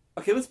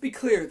 Okay, let's be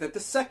clear that the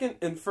second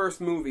and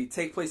first movie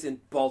take place in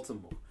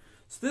Baltimore.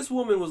 So this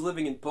woman was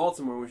living in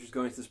Baltimore when she was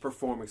going to this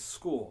performing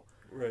school.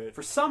 Right.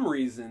 For some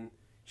reason,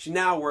 she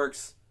now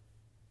works.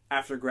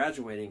 After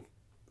graduating,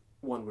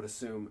 one would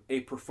assume,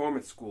 a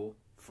performance school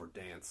for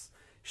dance,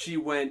 she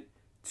went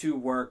to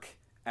work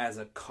as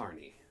a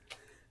carny.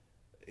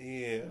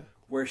 Yeah.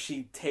 Where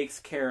she takes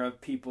care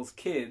of people's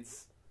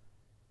kids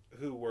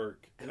who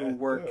work at on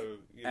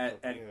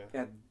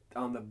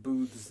the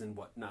booths and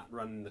whatnot,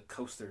 running the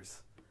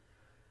coasters.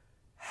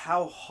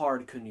 How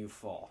hard can you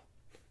fall?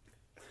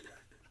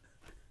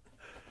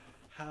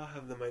 How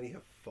have the mighty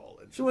have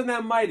fallen? She wasn't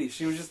that mighty.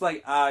 She was just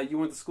like, you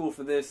went to school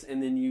for this,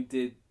 and then you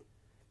did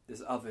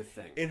this other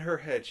thing. In her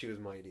head, she was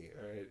mighty,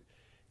 alright?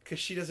 Because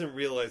she doesn't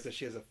realize that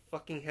she has a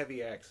fucking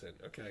heavy accent,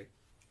 okay?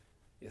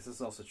 Yes,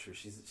 that's also true.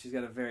 She's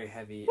got a very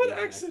heavy... What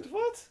accent?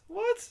 What? I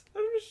don't know what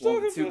you're talking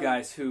about. The two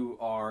guys who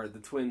are... The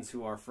twins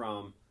who are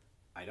from...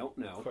 I don't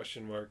know.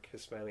 Question mark,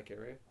 Hispanic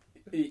area?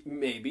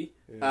 Maybe.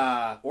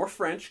 Yeah. Or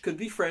French. Could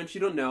be French.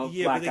 You don't know.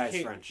 Yeah, Black guy's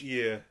French.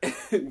 Yeah.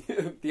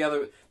 The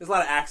other... There's a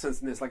lot of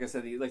accents in this. Like I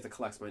said, he likes to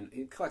collects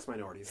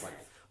minorities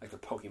like the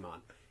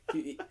Pokemon.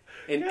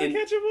 And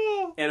catch 'em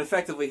all. And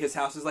effectively, his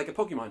house is like a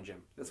Pokemon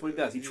gym. That's what he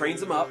does. He trains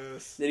them up,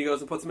 then he goes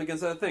and puts them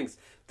against other things.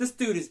 This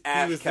dude is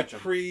Ash Ketchum.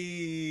 The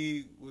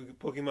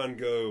pre-Pokemon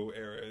Go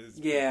era.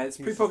 It's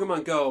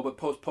pre-Pokemon Go, but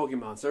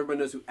post-Pokemon. So everybody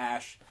knows who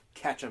Ash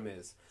Ketchum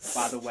is.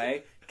 By the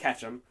way,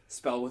 Ketchum,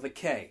 spelled with a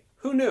K.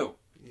 Who knew?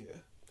 Yeah.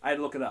 I had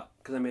to look it up,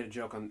 because I made a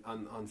joke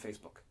on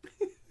Facebook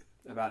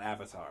about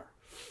Avatar.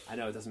 I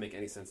know it doesn't make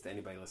any sense to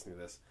anybody listening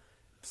to this.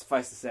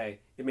 Suffice to say,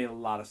 it made a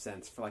lot of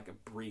sense for like a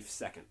brief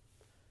second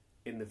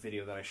in the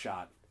video that I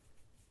shot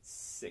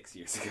 6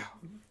 years ago.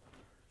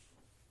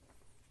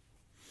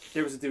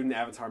 There was a dude in the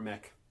Avatar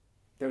mech.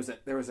 There was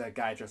a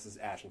guy dressed as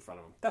Ash in front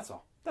of him. That's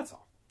all.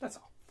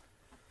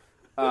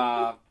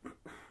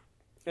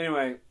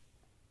 Anyway,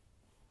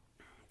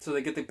 so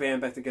they get the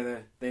band back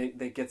together.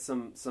 They get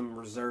some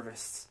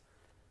reservists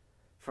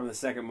from the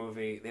second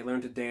movie. They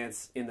learn to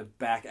dance in the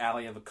back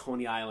alley of a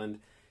Coney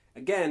Island.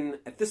 Again,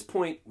 at this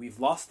point, we've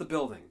lost the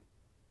building.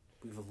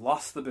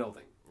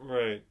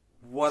 Right.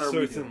 What are we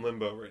doing? So it's in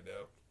limbo right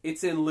now.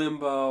 It's in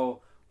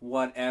limbo,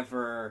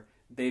 whatever.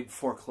 They've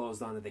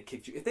foreclosed on it. They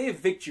kicked you. If they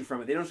evict you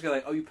from it, they don't just go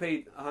like, oh, you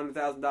paid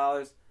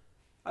 $100,000?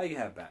 Oh, you can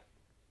have it back.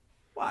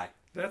 Why?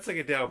 That's like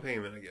a down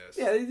payment, I guess.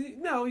 Yeah,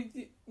 no,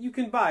 you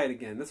can buy it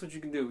again. That's what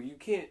you can do. You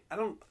can't,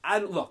 look, I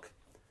don't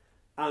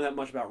know that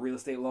much about real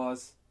estate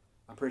laws.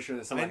 I'm pretty sure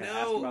there's someone I can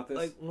ask about this.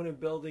 Like when a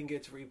building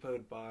gets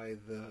repoed by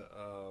the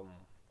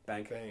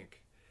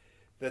bank,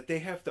 that they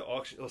have to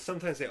auction, well,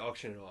 sometimes they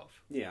auction it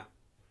off. Yeah.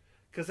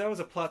 Because that was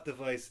a plot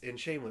device in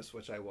Shameless,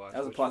 which I watched. That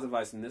was a plot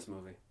device in this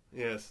movie.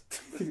 Yes.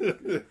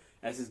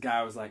 As this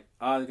guy was like,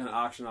 oh, they're going to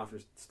auction off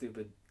your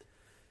stupid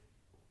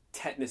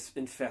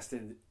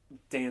tetanus-infested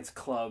dance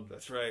club.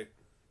 That's right.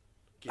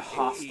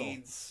 Hostile.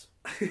 AIDS,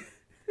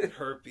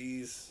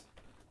 herpes,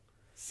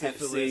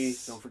 syphilis. Hep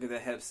C. Don't forget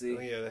that Hep C.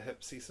 Oh, yeah, the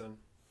Hep C, son.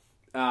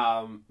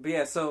 But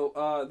yeah,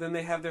 so then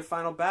they have their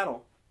final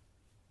battle.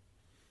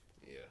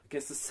 Yeah.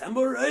 Against the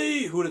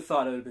samurai. Who would have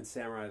thought it would have been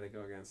samurai they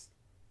go against?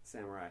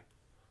 Samurai.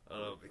 I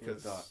don't know,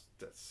 because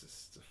that's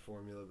just the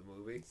formula of the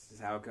movie. This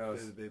is how it goes.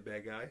 He's a big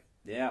bad guy.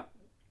 Yeah.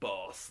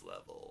 Boss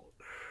level.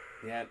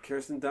 Yeah,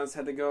 Kirsten Dunst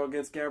had to go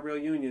against Gabrielle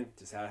Union.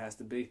 Just how it has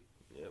to be.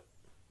 Yep.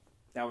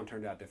 That one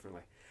turned out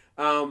differently.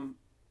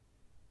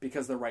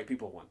 Because the right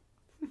people won.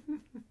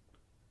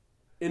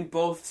 In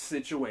both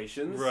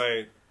situations.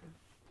 Right.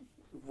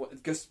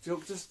 What, just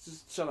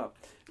shut up.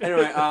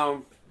 Anyway,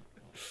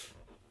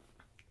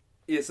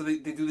 yeah, so they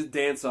do the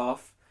dance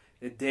off.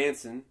 They're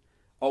dancing.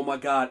 Oh my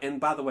god! And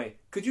by the way,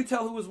 could you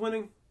tell who was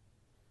winning?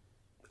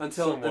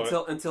 Until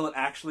it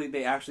actually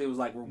was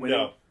like we're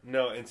winning.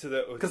 No, into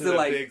the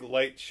like, big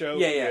light show.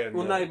 Yeah.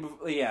 Well, not even,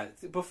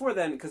 before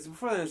then, because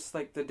before then it's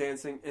like they're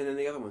dancing, and then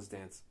the other ones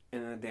dance,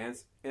 and then they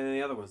dance, and then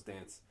the other ones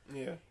dance.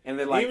 Yeah. And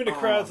they're like, even the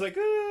crowd's like,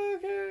 oh,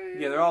 okay.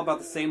 Yeah, they're all about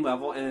the same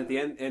level, and at the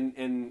end,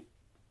 and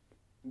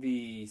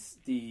the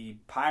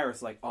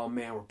pirates like, oh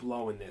man, we're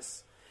blowing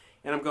this,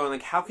 and I'm going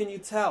like, how can you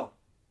tell?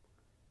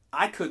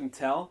 I couldn't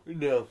tell.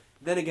 No.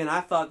 Then again, I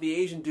thought the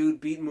Asian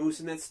dude beat Moose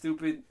in that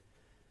stupid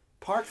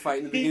park fight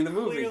in the beginning of the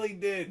movie. He clearly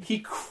did. He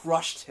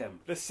crushed him.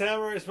 The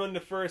samurais won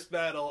the first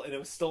battle, and it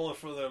was stolen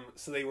from them,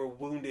 so they were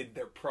wounded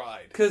their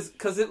pride.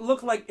 Because it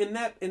looked like in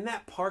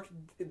that park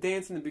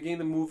dance in the beginning of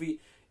the movie,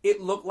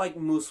 it looked like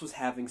Moose was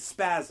having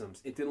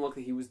spasms. It didn't look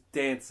like he was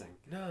dancing.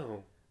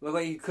 No. It looked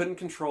like he couldn't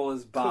control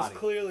his body. Because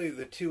clearly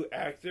the two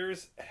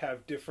actors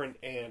have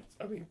different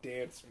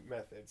dance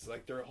methods.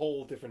 Like, they're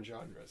whole different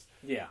genres.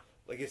 Yeah.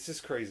 Like, it's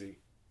just crazy.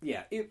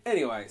 Yeah.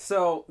 Anyway,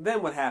 so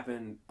then what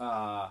happened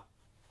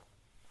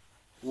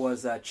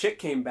was Chick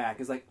came back.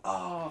 He's like,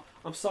 oh,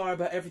 I'm sorry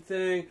about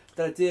everything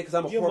that I did because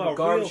I'm a horrible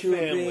garbage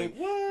human being.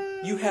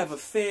 What? You have a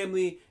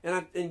family,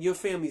 and your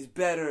family's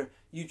better.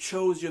 You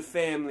chose your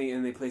family,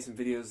 and they play some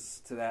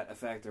videos to that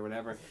effect or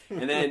whatever.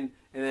 And then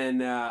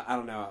I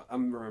don't know.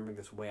 I'm remembering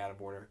this way out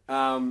of order.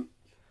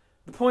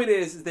 The point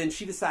is then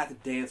she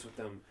decided to dance with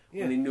them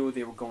when they knew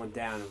they were going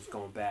down and it was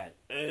going bad.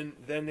 And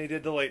then they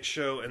did the light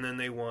show, and then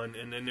they won,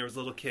 and then there was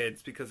little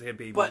kids because they had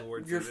baby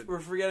lords. But we're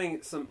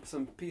forgetting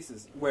some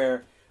pieces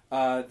where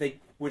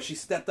when she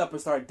stepped up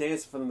and started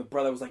dancing for them, the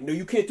brother was like, "No,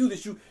 you can't do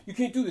this. You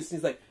can't do this." And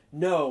he's like,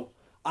 "No,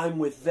 I'm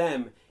with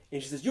them."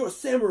 And she says, "You're a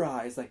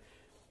samurai." It's like,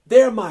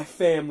 "They're my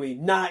family,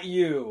 not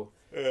you."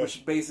 Yeah.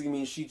 Which basically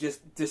means she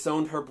just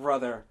disowned her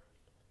brother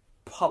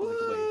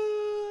publicly.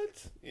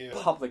 What? Yeah.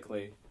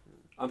 Publicly.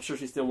 I'm sure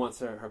she still wants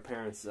her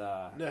parents'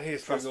 Now he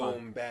has to go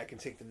back and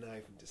take the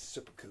knife into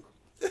seppuku.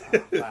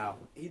 Oh, wow.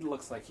 He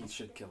looks like he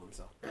should kill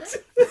himself.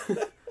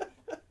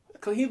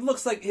 Cause he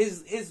looks like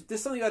his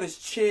there's something about his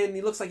chin.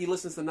 He looks like he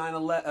listens to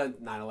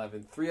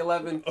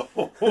 311.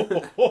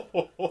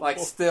 Like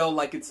still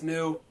like it's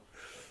new.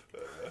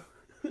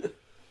 He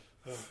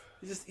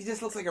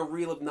just looks like a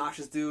real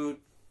obnoxious dude.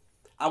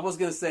 I was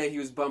gonna say he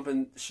was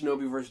bumping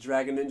Shinobi vs.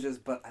 Dragon Ninjas,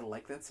 but I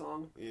like that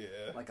song.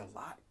 Yeah. Like a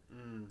lot.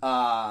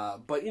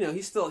 But you know,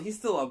 he's a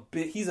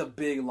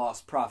big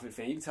Lost Prophet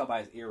fan. You can tell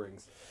by his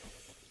earrings.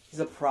 He's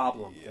a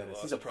problem,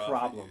 Dennis. He's a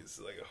problem. It's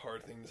like a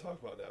hard thing to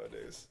talk about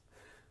nowadays.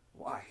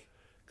 Why?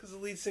 Because the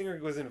lead singer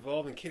was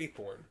involved in kiddie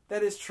porn.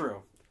 That is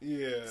true.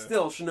 Yeah.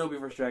 Still, Shinobi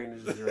vs. Dragon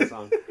Ninja is a great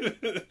song.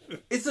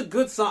 It's a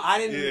good song. I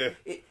didn't...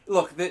 Yeah.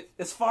 Look,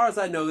 as far as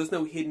I know, there's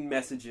no hidden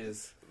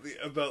messages.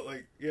 About,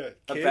 like, kids?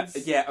 About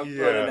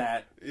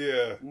that.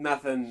 Yeah.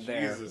 Nothing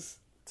there. Jesus.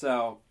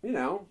 So, you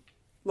know...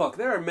 Look,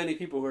 there are many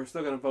people who are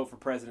still going to vote for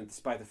president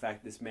despite the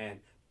fact this man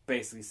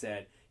basically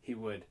said he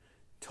would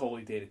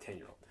totally date a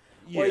 10-year-old.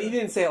 Yeah. Well, he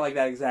didn't say it like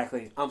that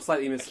exactly. I'm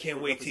slightly misrepresenting. I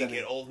can't wait till you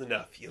get old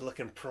enough. You're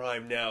looking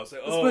prime now. It's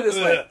like,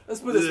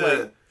 Let's put it this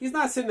way. He's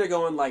not sitting there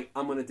going like,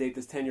 I'm going to date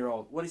this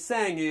 10-year-old. What he's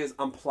saying is,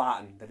 I'm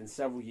plotting that in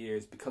several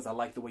years, because I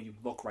like the way you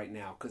look right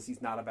now, because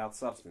he's not about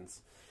substance,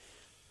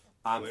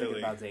 I'm thinking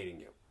about dating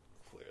you.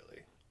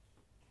 Clearly.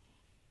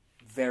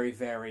 Very,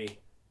 very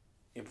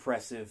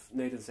impressive.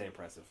 No, he didn't say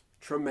impressive.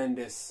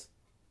 Tremendous.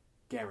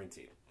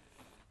 Guaranteed.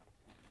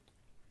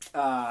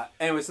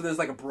 Anyway, so there's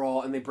like a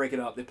brawl, and they break it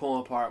up, they pull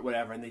them apart,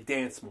 whatever, and they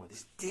dance more. They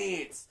just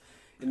dance,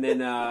 and then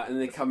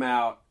they come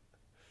out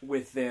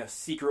with their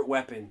secret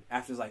weapon.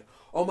 After it's like,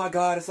 oh my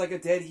god, it's like a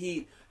dead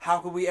heat. How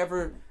could we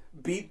ever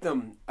beat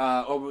them?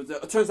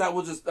 It turns out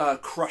we'll just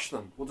crush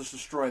them. We'll just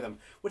destroy them.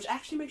 Which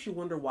actually makes you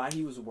wonder why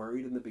he was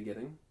worried in the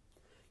beginning.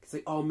 It's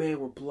like, oh man,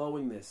 we're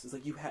blowing this. It's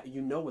like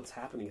you know what's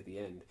happening at the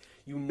end.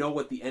 You know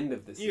what the end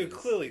of this is.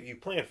 Clearly, you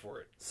plan for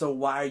it. So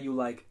why are you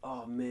like,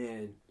 oh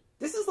man,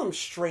 this is some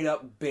straight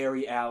up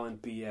Barry Allen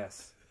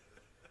BS.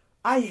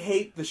 I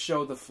hate the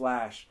show The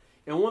Flash,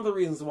 and one of the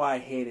reasons why I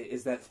hate it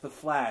is that The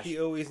Flash. He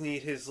always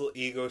needs his little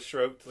ego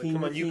stroked. Like,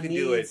 come on, you can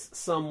do it. He needs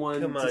someone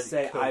to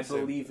say, I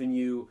believe in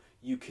you.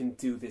 You can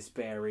do this,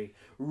 Barry.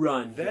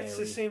 Run, Barry. That's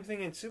the same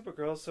thing in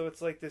Supergirl, so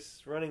it's like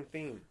this running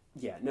theme.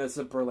 Yeah, no, it's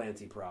a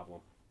Berlanti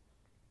problem.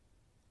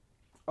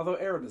 Although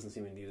Arrow doesn't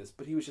seem to do this,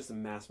 but he was just a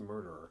mass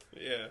murderer.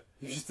 Yeah.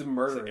 He was just a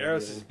murderer. Like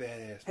Arrow's just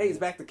badass. Hey, he's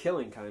back to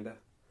killing, kinda.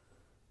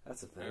 That's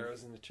the thing.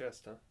 Arrow's in the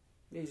chest, huh?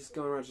 Yeah, he's just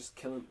going around just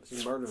killing,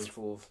 just murdering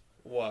fools.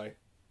 Why?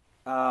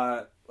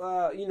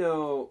 You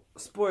know,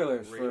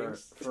 spoilers for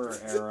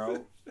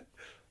Arrow.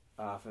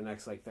 For the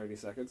next, 30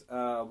 seconds.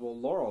 Well,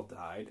 Laurel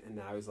died, and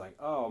now he's like,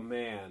 oh,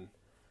 man.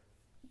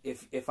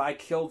 If I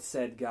killed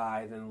said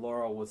guy, then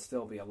Laurel would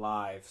still be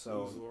alive,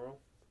 so... Who's Laurel?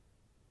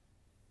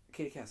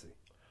 Katie Cassidy.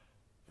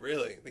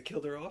 Really? They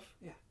killed her off?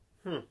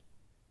 Yeah.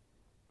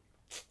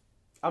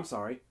 I'm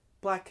sorry.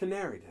 Black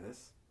Canary,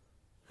 Dennis.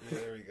 Yeah,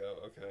 there we go.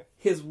 Okay.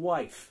 His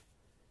wife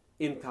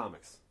in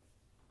comics.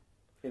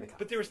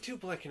 But there was 2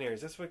 Black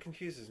Canaries. That's what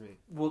confuses me.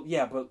 Well,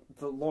 yeah, but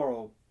the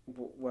Laurel,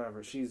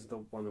 whatever, she's the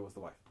one that was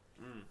the wife.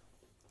 Mm.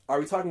 Are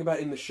we talking about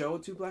in the show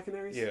 2 Black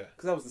Canaries? Yeah.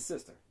 Because that was the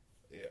sister.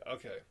 Yeah,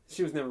 okay.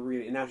 She was never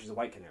really... And now she's a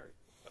White Canary.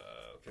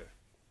 Okay.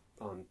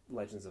 On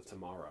Legends of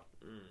Tomorrow.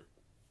 Mm.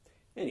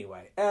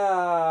 Anyway,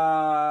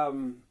 so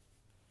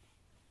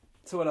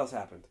what else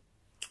happened?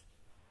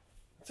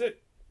 That's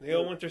it. They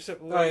all went their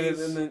separate ways.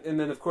 And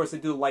then, of course, they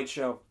do a light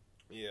show.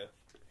 Yeah.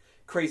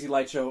 Crazy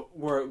light show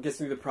where it gets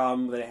to the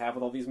problem that I have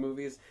with all these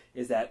movies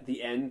is that at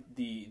the end,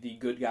 the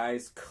good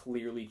guys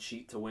clearly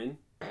cheat to win.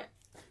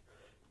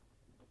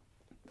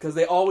 Because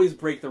they always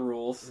break the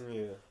rules.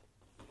 Yeah.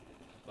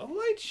 A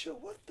light show?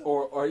 What the?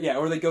 Or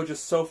they go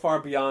just so far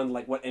beyond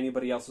like what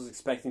anybody else was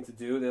expecting to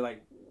do. They're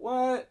like,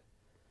 what?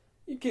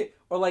 You can't.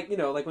 Or like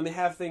like when they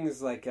have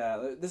things like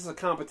this is a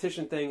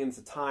competition thing and it's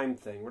a time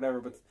thing, whatever.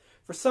 But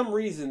for some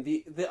reason,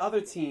 the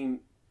other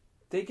team,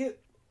 they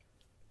get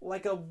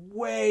like a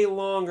way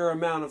longer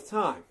amount of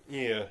time.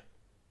 Yeah,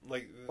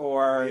 like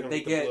or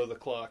they get below the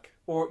clock.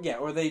 Or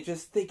they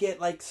get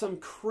like some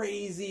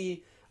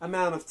crazy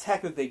amount of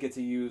tech that they get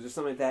to use or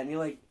something like that, and you're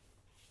like,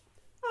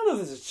 I don't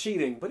know if this is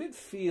cheating, but it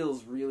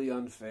feels really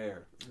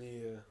unfair.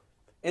 Yeah.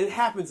 And it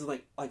happens in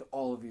like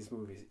all of these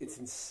movies. It's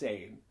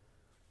insane.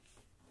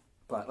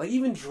 But like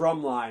even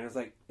Drumline, I was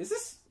like,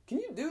 can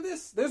you do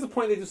this? There's a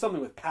point they do something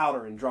with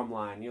powder in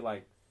Drumline. You're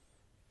like,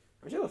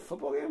 are you at a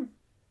football game?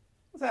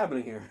 What's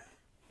happening here?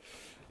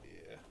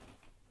 Yeah.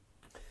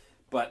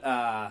 But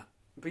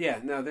yeah,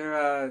 no,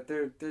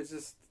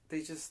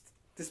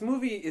 this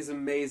movie is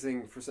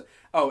amazing for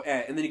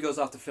and then he goes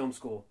off to film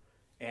school,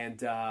 and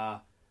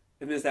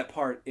there's that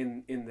part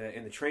in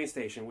the train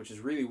station which is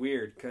really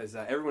weird because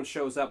everyone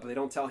shows up but they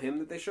don't tell him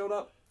that they showed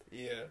up.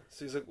 Yeah,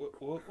 so he's like,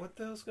 what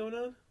the hell's going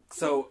on?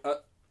 So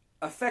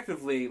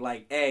effectively,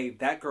 like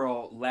that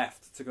girl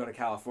left to go to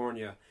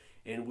California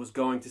and was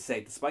going to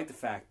say, despite the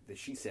fact that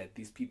she said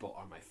these people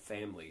are my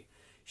family,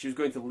 she was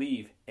going to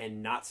leave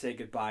and not say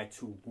goodbye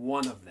to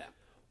one of them.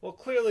 Well,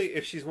 clearly,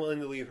 if she's willing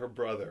to leave her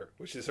brother,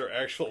 which is her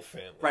actual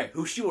family. Right,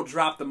 who she will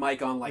drop the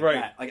mic on like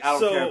that. Like, I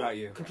don't care about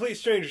you. Complete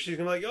stranger, she's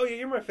going to be like, oh, yeah,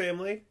 you're my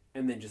family.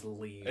 And then just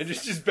leave. And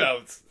just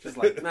bounce. Just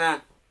like, nah,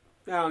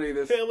 I don't need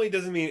this. Family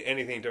doesn't mean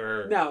anything to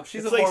her. No,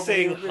 she's it's like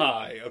saying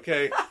hi,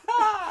 okay?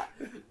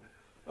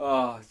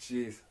 Oh,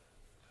 jeez.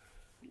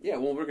 Yeah,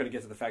 well, we're going to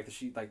get to the fact that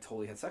she like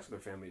totally had sex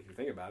with her family, if you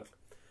think about it.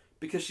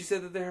 Because she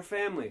said that they're her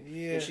family.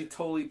 Yeah. And she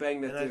totally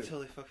banged that dude. And I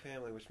totally fuck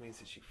family, which means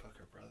that she fuck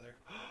her brother.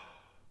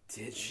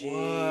 Did she?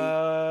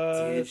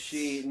 What? Did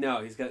she?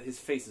 No, his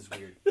face is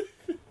weird.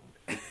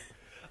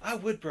 I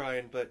would,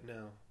 Brian, but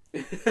no.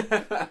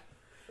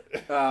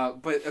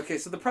 But okay,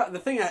 so the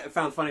thing I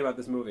found funny about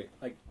this movie,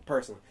 like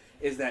personally,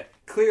 is that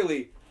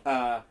clearly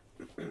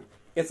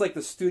it's like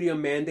the studio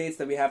mandates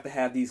that we have to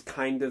have these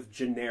kind of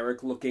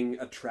generic-looking,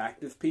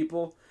 attractive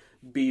people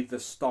be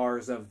the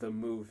stars of the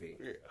movie.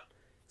 Yeah.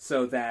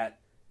 So that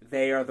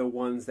they are the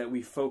ones that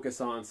we focus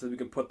on, so we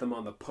can put them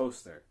on the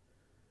poster.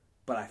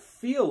 But I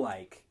feel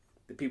like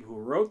the people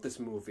who wrote this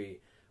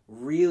movie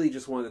really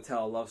just wanted to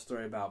tell a love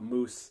story about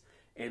Moose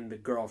and the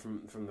girl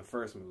from the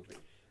first movie.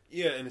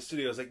 Yeah, and the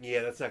studio's like,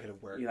 yeah, that's not going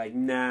to work. You're like,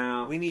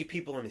 no. We need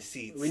people in the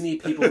seats. We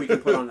need people we can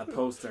put on the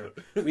poster.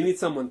 We need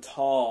someone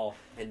tall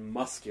and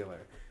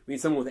muscular. We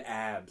need someone with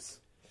abs.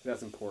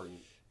 That's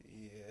important.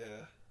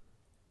 Yeah.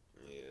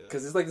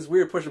 Because it's like this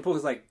weird push and pull.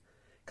 It's like,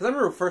 because I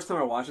remember the first time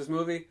I watched this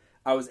movie,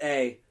 I was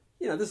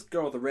this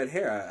girl with the red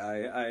hair,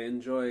 I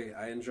enjoy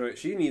it.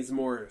 She needs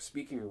more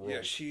speaking roles.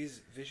 Yeah,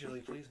 she's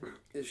visually pleasing.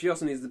 She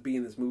also needs to be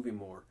in this movie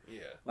more. Yeah.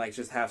 Like,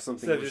 just have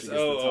something so where just, she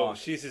gets to talk.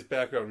 She's his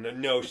background.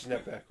 No, she's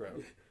not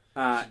background.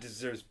 She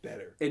deserves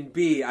better. And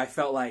B, I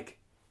felt like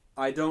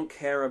I don't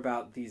care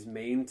about these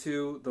main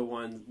two, the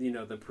ones,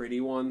 the pretty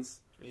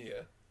ones.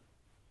 Yeah.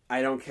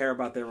 I don't care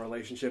about their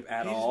relationship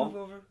at all. Just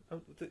move over?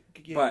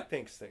 But,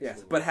 thanks.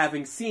 Yes, but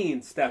having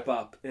seen Step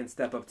Up and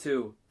Step Up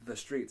 2, The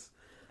Streets,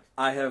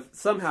 I have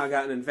somehow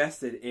gotten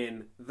invested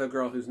in the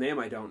girl whose name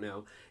I don't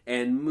know,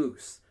 and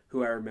Moose,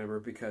 who I remember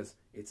because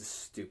it's a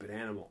stupid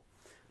animal.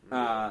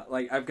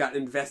 I've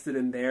gotten invested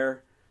in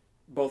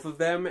both of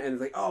them, and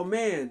it's like, oh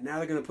man, now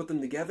they're going to put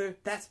them together?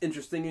 That's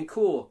interesting and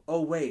cool.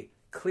 Oh wait,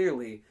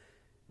 clearly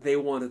they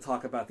want to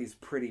talk about these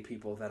pretty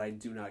people that I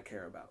do not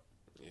care about.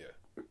 Yeah.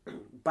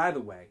 By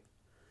the way,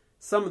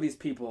 some of these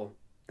people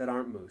that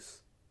aren't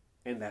Moose,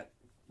 and that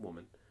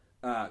woman,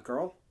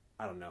 girl,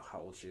 I don't know how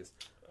old she is.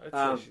 I'd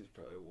say she's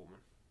probably a woman.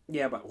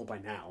 Yeah, by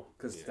now,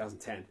 because it's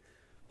 2010.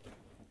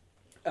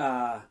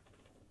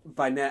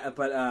 By now,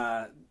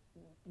 but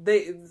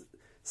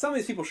some of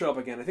these people show up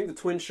again. I think the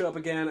twins show up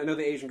again. I know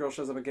the Asian girl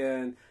shows up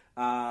again.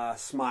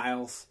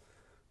 Smiles,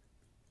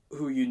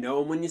 who you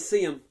know him when you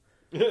see him.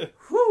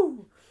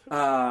 Whew.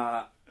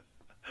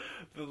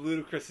 The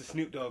ludicrous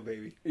Snoop Dogg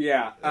baby.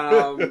 Yeah,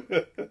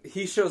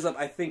 he shows up.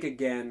 I think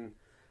again.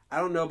 I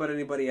don't know about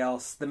anybody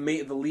else. The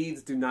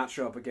leads do not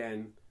show up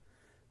again.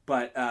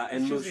 But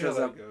and Moose shows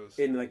up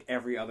in like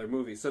every other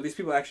movie. So these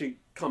people actually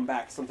come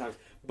back sometimes,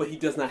 but he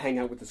does not hang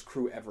out with this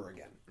crew ever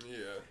again.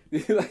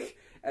 Yeah. Like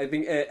I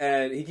think,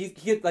 and he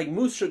gets like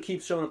Moose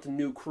keeps showing up to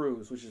new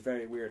crews, which is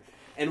very weird.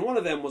 And one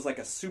of them was like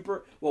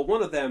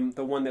one of them,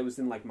 the one that was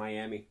in like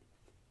Miami.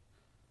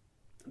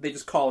 They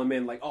just call him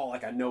in like, oh,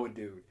 like I know a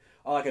dude.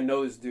 Oh, like I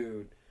know this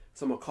dude.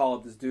 Someone call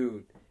up this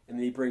dude, and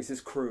then he brings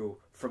his crew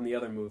from the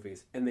other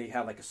movies, and they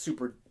have like a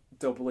super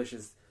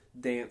delicious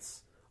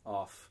dance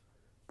off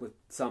with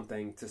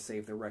something to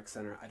save the rec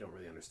center. I don't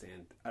really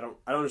understand. I don't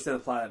understand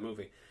the plot of that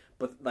movie.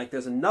 But like,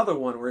 there's another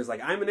one where he's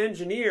like, I'm an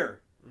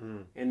engineer,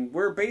 and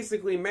we're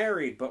basically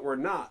married, but we're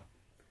not,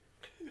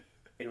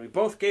 and we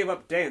both gave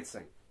up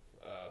dancing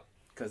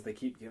because they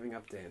keep giving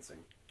up dancing.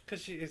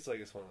 Because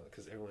it's one of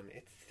because everyone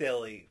it's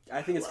silly.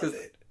 I think it's because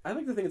I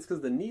like to think it's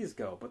because the knees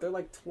go, but they're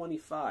like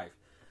 25.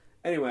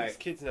 Anyway, these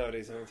kids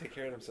nowadays don't take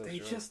care of themselves.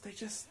 They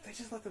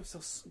just let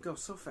themselves go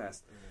so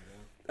fast.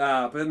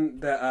 But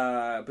then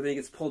he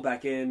gets pulled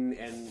back in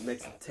and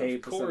makes the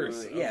tape. Of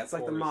course, yeah, it's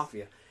like the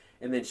mafia,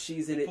 and then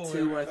she's in it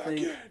too, I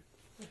think.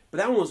 But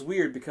that one was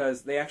weird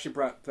because they actually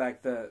brought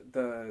back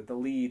the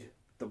lead,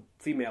 the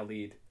female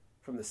lead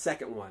from the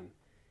second one,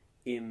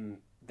 in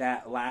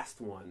that last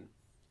one,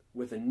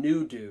 with a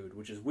new dude,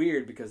 which is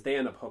weird because they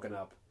end up hooking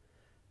up,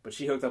 but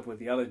she hooked up with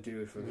the other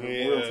dude from.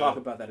 We don't talk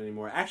about that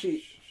anymore.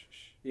 Actually,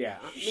 yeah,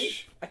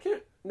 I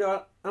can't.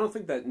 No, I don't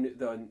think that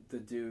the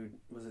dude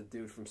was a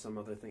dude from some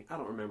other thing. I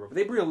don't remember. But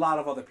they bring a lot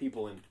of other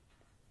people in.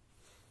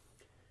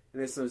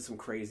 And there's some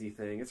crazy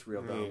thing. It's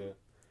real dumb. Yeah.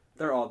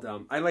 They're all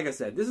dumb. Like I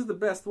said, this is the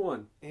best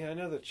one. Yeah, I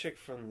know the chick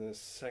from the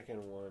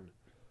second one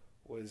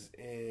was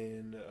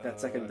in...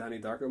 that second Donnie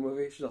Darko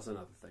movie? She's also in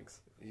other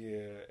things.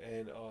 Yeah,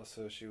 and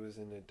also she was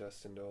in the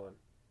Dust and Dawn,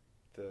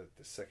 the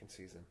second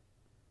season.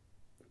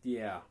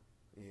 Yeah.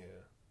 Yeah.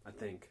 I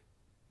think.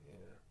 Yeah.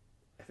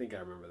 I think I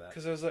remember that.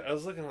 Because I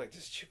was looking like,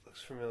 this chick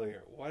looks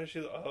familiar. Why does she...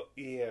 Oh,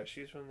 yeah,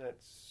 she's from that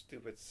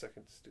stupid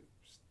second...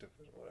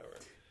 Stupid whatever.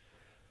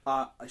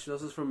 She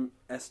also is from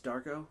S.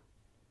 Darko?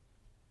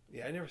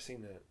 Yeah, I never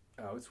seen that.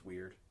 Oh, it's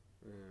weird.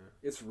 Yeah.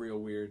 It's real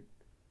weird.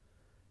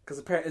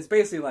 Because it's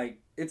basically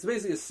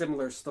a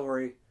similar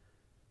story,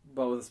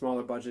 but with a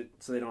smaller budget,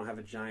 so they don't have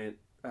a giant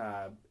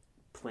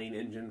plane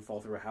engine fall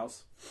through a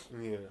house.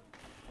 Yeah.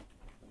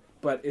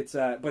 But it's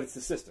the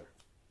sister.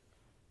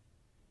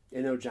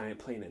 And no giant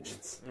plane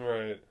engines.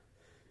 Right.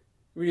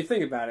 When you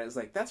think about it, it's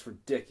like, that's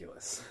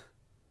ridiculous.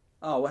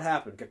 Oh, what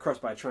happened? Got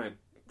crushed by a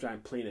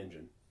giant plane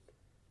engine.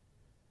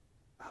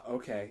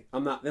 Okay.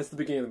 That's the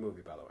beginning of the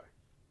movie, by the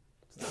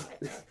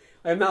way.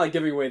 I'm not like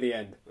giving away the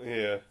end.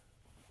 Yeah.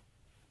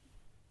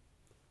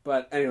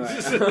 But anyway.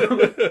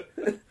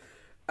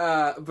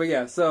 But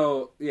yeah,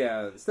 so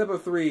yeah, step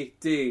up 3,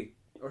 D.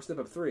 Or step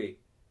up 3,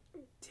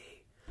 D.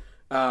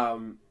 I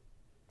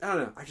don't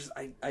know.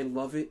 I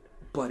love it,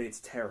 but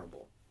it's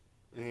terrible.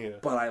 Yeah.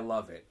 But I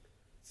love it.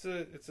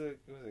 It's a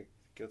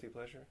guilty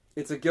pleasure?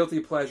 It's a guilty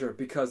pleasure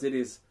because it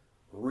is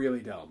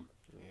really dumb.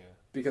 Yeah.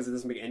 Because it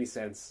doesn't make any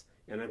sense.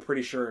 And I'm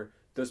pretty sure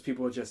those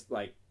people just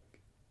like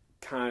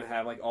kind of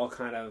have like all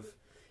kind of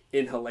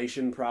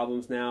inhalation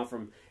problems now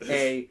from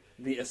A,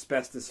 the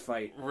asbestos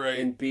fight, right,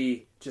 and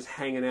B, just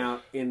hanging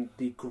out in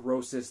the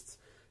grossest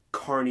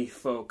carny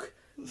folk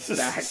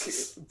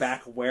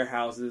back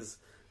warehouses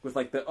with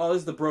like this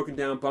is the broken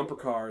down bumper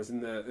cars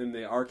in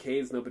the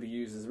arcades nobody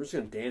uses. We're just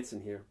gonna dance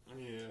in here.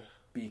 Yeah.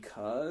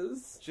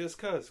 Because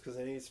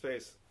they need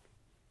space.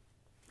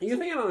 The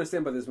thing I don't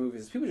understand about this movie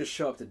is people just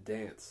show up to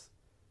dance.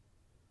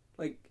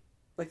 Like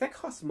that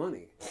costs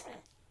money.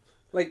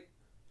 Like,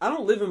 I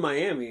don't live in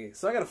Miami,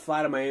 so I gotta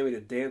fly to Miami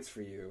to dance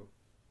for you.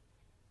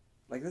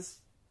 Like this,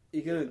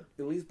 you gonna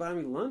at least buy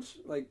me lunch?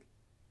 Like,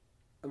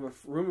 I'm a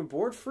room and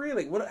board free?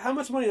 Like, what? How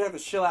much money do I have to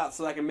shill out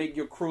so I can make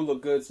your crew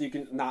look good so you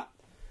can not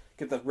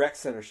get the rec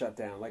center shut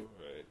down? Like,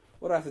 right.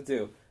 What do I have to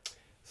do?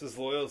 This is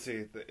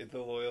loyalty. The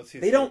loyalty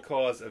is the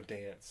cause of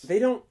dance. They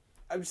don't.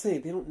 I'm just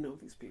saying, they don't know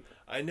these people.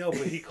 I know,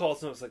 but he calls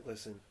them. It's like,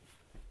 listen,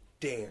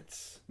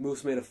 dance.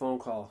 Moose made a phone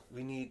call.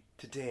 We need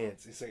to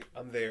dance. He's like,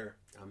 I'm there.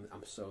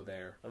 I'm so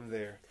there. I'm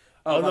there.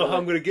 I don't know how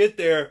I'm going to get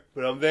there,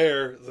 but I'm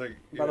there. It's like,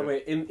 by the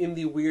way, in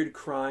the weird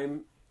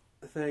crime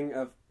thing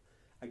of,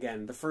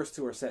 again, the first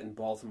two are set in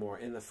Baltimore.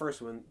 In the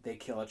first one, they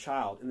kill a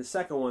child. In the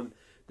second one,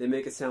 they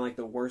make it sound like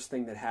the worst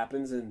thing that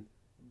happens in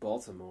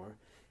Baltimore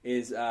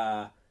is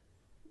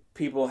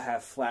people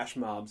have flash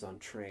mobs on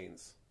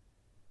trains.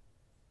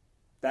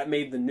 That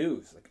made the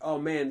news. Like, oh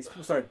man, these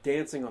people started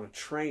dancing on a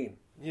train.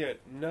 Yeah,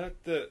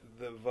 not the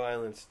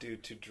violence due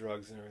to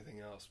drugs and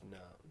everything else. No.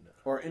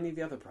 Or any of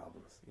the other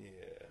problems. Yeah.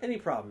 Any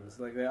problems.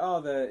 Like,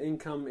 the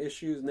income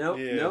issues. No.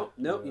 You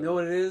know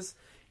what it is?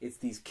 It's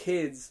these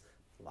kids,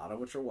 a lot of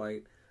which are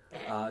white,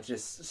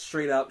 just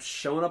straight up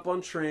showing up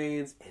on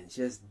trains and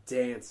just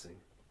dancing.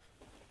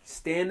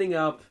 Standing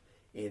up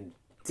and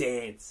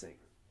dancing.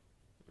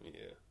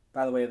 Yeah.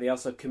 By the way, they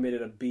also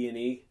committed a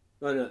B&E.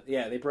 Oh, no,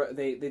 yeah, they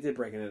did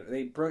break in.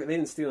 They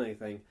didn't steal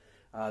anything.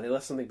 They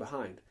left something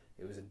behind.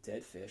 It was a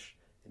dead fish,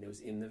 and it was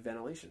in the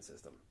ventilation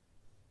system.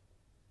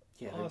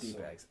 Yeah, they're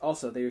D-bags.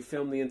 Also, they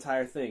filmed the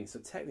entire thing, so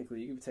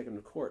technically you can take them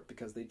to court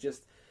because they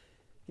just,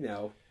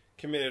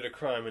 committed a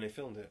crime and they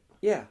filmed it.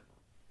 Yeah,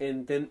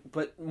 and then,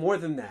 but more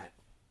than that,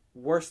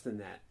 worse than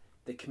that,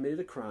 they committed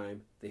a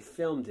crime, they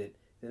filmed it,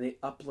 then they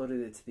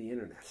uploaded it to the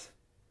internet.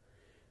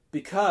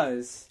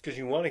 Because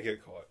you want to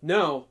get caught.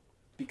 No,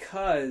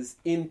 because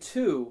in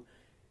 2,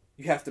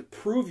 you have to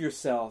prove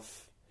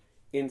yourself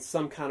in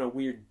some kind of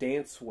weird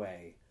dance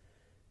way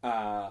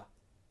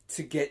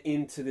to get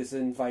into this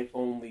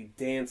invite-only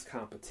dance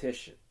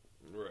competition.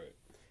 Right.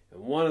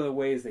 And one of the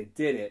ways they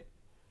did it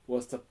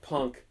was to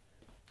punk,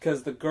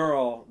 because the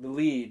girl, the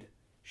lead,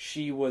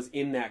 she was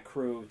in that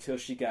crew till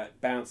she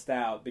got bounced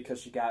out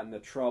because she got into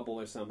trouble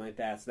or something like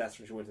that. So that's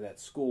when she went to that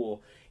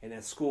school. In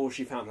that school,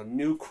 she found a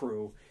new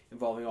crew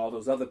involving all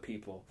those other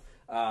people.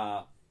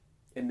 And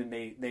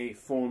then they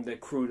formed a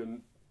crew to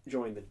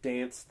join the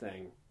dance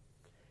thing.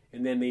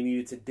 And then they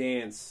needed to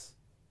dance.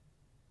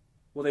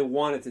 Well, they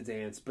wanted to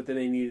dance, but then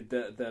they needed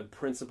the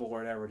principal or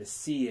whatever to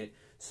see it.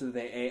 So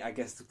they, I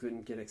guess,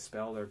 couldn't get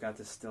expelled or got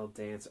to still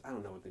dance. I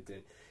don't know what they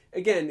did.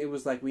 Again, it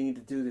was like, we need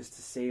to do this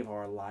to save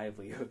our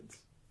livelihoods.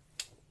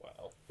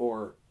 Wow.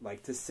 Or,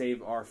 like, to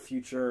save our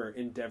future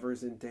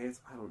endeavors in dance.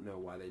 I don't know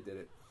why they did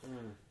it.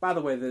 By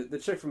the way, the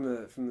chick from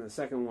the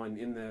second one,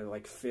 in the,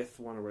 like, fifth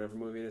one or whatever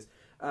movie it is,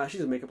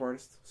 she's a makeup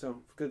artist.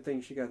 So, good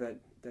thing she got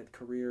that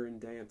career in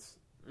dance.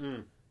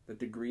 The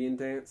degree in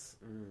dance.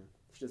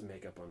 She does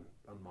makeup on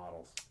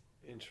models.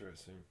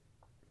 Interesting.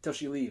 Till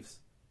she leaves.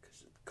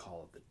 Because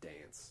call it the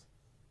dance.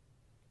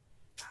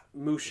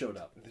 Moose showed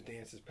up. The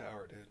dance is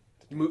power, dude.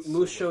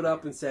 Moose showed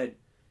up and said,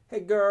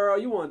 "Hey girl,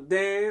 you want to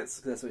dance?"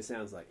 That's what he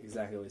sounds like.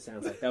 Exactly what he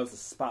sounds like. That was a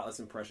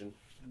spotless impression.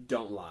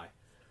 Don't lie.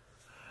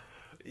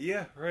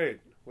 Yeah, right.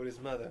 With his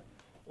mother.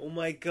 Oh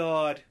my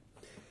god.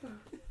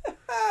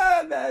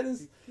 That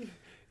is...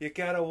 You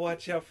gotta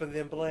watch out for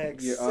them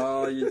blacks.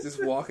 You're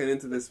just walking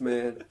into this,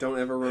 man. Don't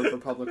ever run for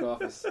public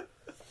office.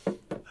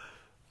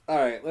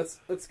 Alright, let's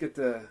get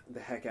the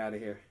heck out of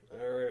here.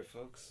 Alright,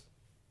 folks.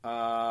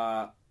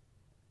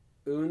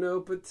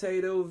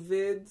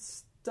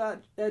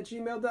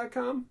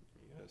 unopotatovids@gmail.com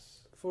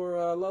Yes.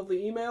 for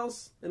lovely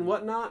emails and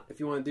whatnot. If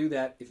you want to do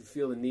that, if you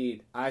feel the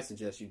need, I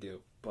suggest you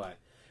do. But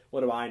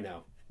what do I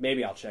know?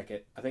 Maybe I'll check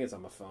it. I think it's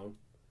on my phone.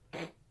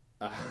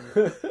 I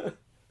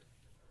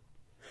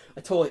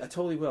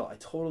totally will. I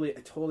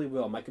totally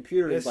will. My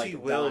computer is like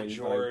dying.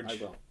 George. I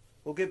will.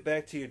 We'll get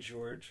back to you,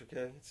 George.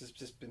 Okay, it's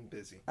just been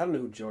busy. I don't know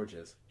who George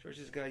is. George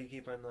is the guy you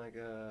keep on like.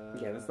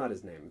 Yeah, that's not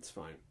his name. It's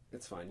fine.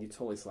 It's fine. You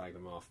totally slagged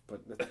him off.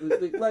 But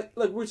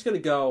look, we're just gonna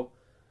go.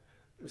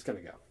 We're just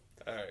gonna go.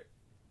 All right.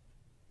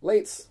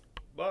 Lates.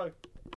 Bye.